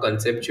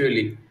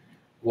conceptually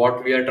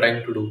what we are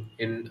trying to do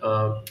in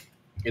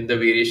the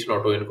variation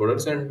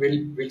autoencoders, and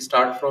we'll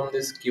start from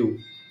this queue,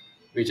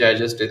 which I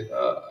just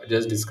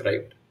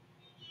described.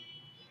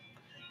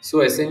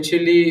 So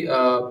essentially,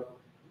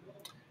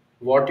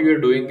 what you are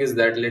doing is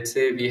that let's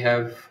say we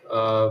have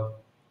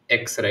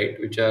x, right,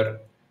 which are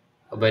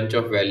a bunch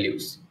of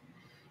values.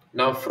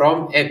 Now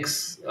from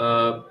x,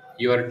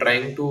 you are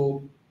trying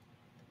to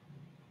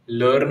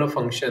learn a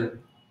function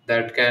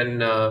that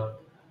can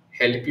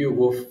help you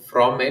go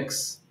from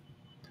x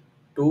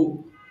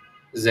to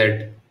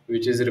z,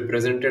 which is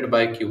represented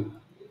by q.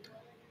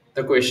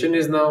 The question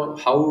is now,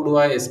 how do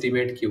I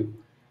estimate q?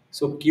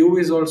 So q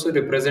is also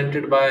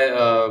represented by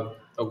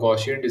a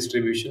Gaussian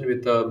distribution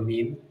with a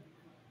mean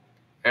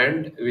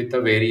and with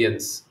a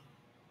variance,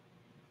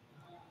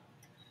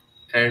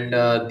 and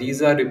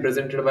these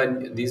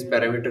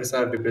parameters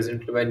are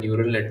represented by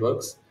neural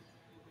networks,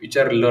 which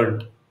are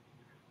learned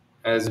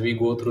as we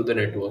go through the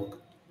network.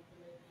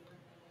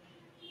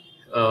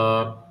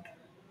 Uh,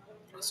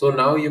 so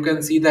now you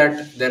can see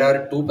that there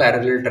are two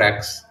parallel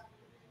tracks.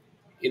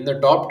 In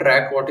the top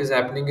track, what is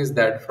happening is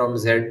that from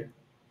Z,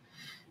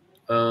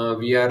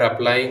 we are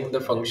applying the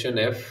function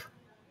f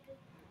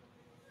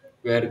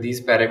where these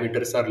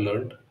parameters are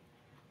learned,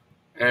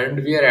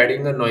 and we are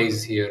adding a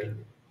noise here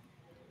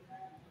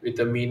with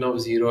a mean of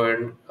 0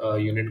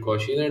 and unit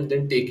Gaussian, and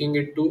then taking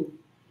it to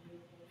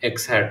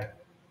x hat.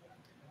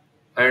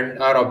 And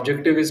our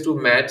objective is to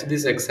match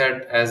this x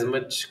hat as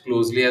much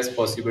closely as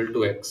possible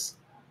to x.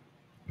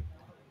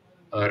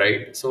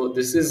 Right. So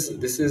this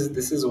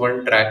is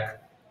one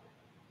track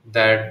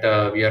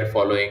that we are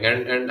following,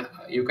 and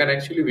you can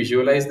actually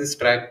visualize this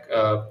track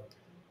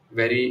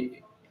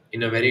very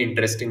in a very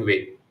interesting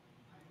way.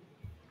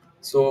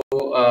 So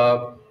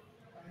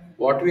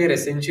what we are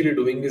essentially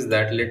doing is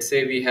that, let's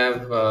say we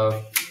have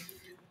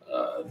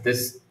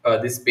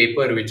this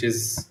paper, which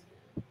is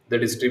the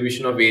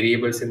distribution of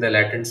variables in the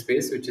latent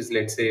space, which is,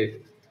 let's say,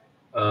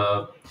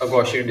 a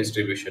Gaussian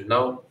distribution.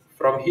 Now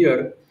from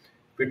here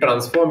we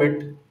transform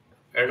it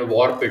and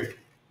warp it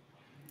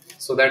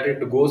so that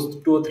it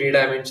goes to a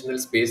three-dimensional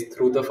space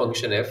through the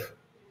function f,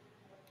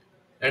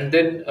 and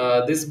then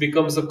this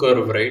becomes a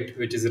curve, right,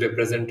 which is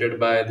represented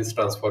by this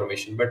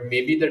transformation, but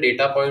maybe the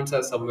data points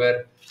are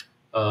somewhere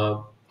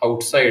uh,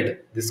 outside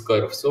this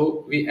curve,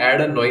 so we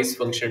add a noise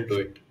function to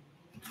it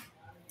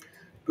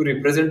to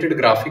represent it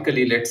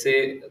graphically. Let's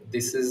say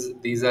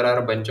these are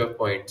our bunch of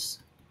points,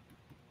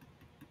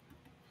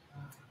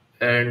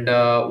 and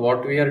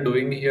what we are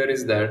doing here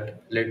is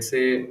that, let's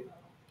say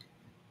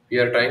we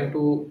are trying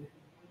to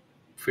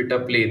fit a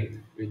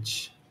plane,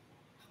 which,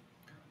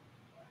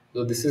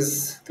 so this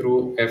is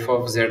through f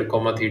of z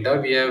comma theta,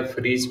 we have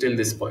reached till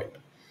this point.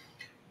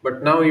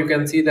 But now you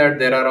can see that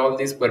there are all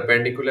these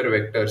perpendicular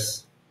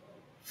vectors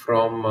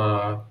from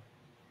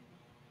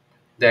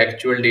the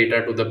actual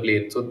data to the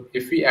plane. So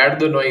if we add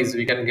the noise,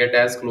 we can get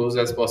as close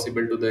as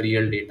possible to the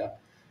real data.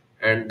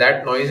 And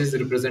that noise is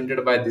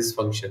represented by this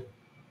function,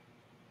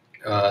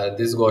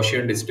 this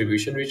Gaussian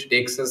distribution, which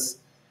takes us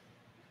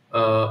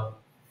uh,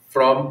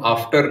 from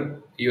after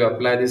you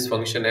apply this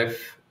function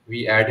f,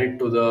 we add it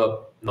to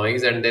the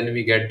noise, and then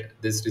we get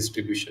this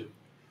distribution,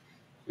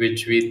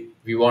 which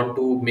we want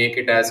to make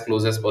it as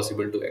close as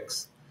possible to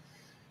x.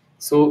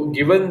 So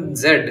given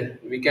z,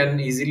 we can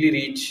easily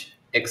reach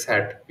x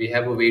hat. We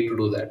have a way to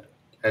do that,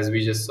 as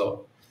we just saw.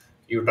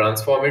 You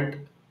transform it,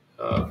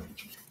 uh,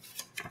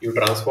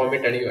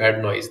 and you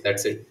add noise.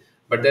 That's it.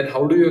 But then,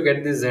 how do you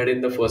get this z in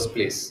the first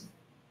place?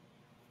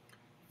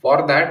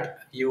 For that,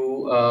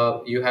 you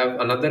have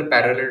another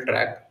parallel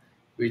track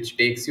which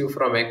takes you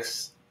from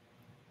x,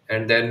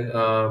 and then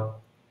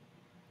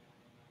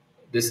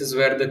this is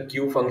where the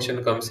q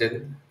function comes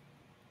in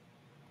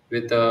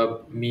with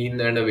a mean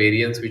and a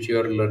variance which you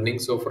are learning.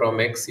 So from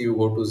x you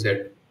go to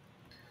z.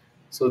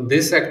 So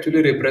this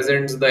actually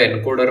represents the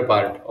encoder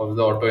part of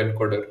the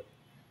autoencoder,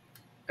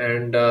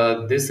 and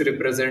this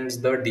represents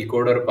the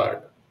decoder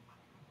part.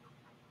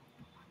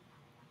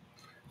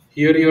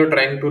 Here you are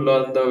trying to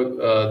learn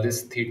the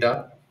this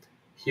theta.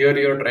 Here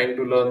you are trying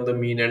to learn the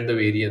mean and the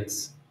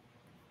variance,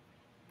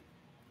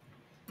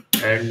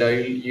 and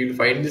you'll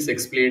find this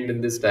explained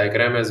in this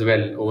diagram as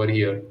well over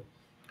here.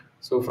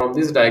 So from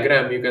this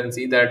diagram, you can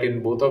see that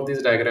in both of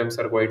these diagrams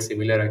are quite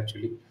similar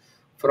actually.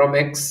 From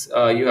x,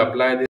 you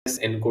apply this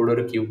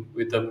encoder q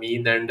with a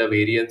mean and a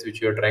variance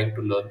which you are trying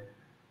to learn.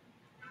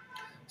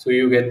 So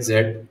you get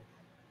z.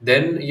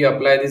 Then you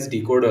apply this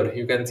decoder.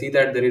 You can see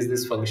that there is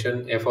this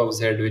function f of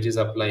z which is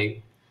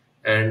applying,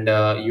 and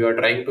you are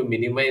trying to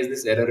minimize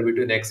this error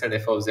between x and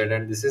f of z,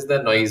 and this is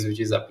the noise which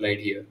is applied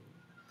here.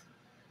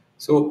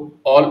 So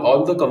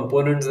all the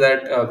components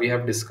that we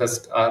have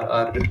discussed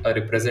are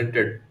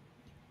represented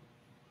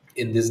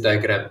in this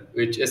diagram,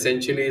 which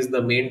essentially is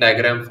the main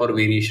diagram for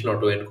variation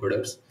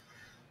autoencoders.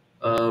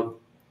 Uh,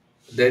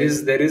 there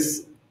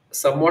is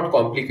somewhat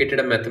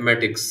complicated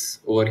mathematics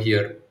over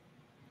here,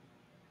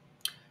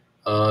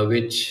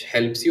 which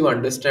helps you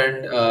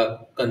understand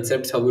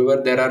concepts.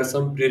 However, there are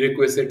some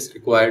prerequisites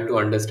required to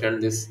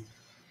understand this.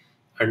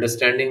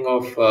 Understanding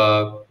of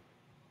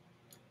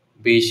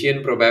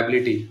Bayesian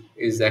probability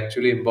is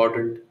actually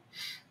important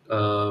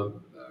uh,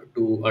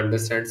 to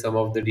understand some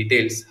of the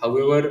details.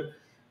 However,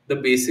 the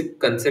basic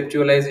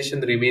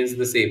conceptualization remains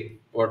the same.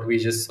 What we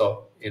just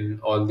saw in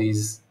all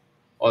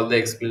the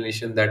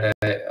explanation that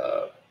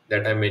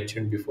I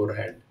mentioned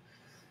beforehand.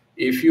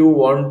 If you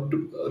want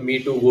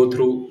me to go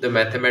through the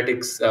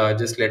mathematics,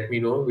 just let me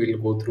know. We'll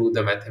go through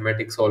the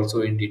mathematics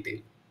also in detail.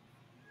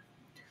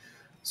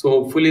 So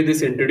hopefully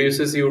this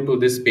introduces you to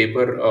this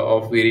paper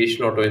of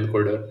variation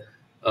autoencoder.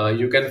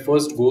 You can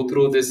first go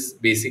through this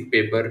basic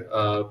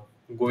paper.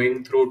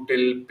 Going through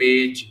till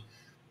page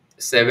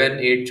 7,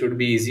 8 should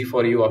be easy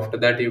for you. After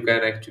that, you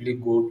can actually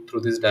go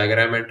through this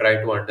diagram and try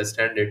to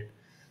understand it.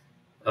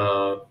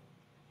 Uh,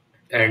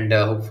 and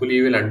hopefully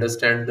you will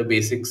understand the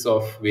basics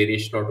of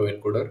variation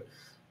autoencoder.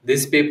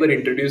 This paper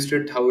introduced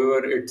it.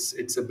 However,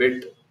 it's a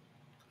bit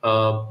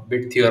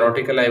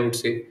theoretical, I would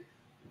say.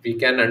 We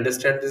can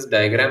understand this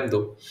diagram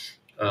though,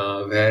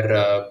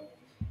 where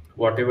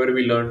whatever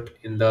we learned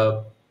in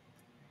the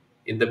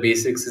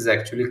basics is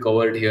actually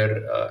covered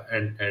here,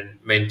 and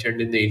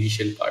mentioned in the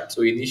initial part.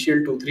 So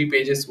initial 2 3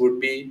 pages would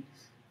be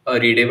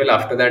readable.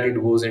 After that, it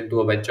goes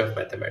into a bunch of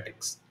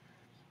mathematics.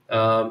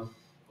 Um,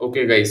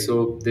 okay, guys.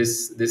 So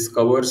this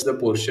covers the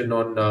portion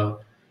on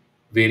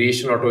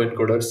variation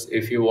autoencoders.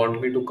 If you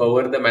want me to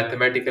cover the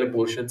mathematical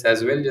portions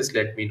as well, just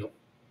let me know.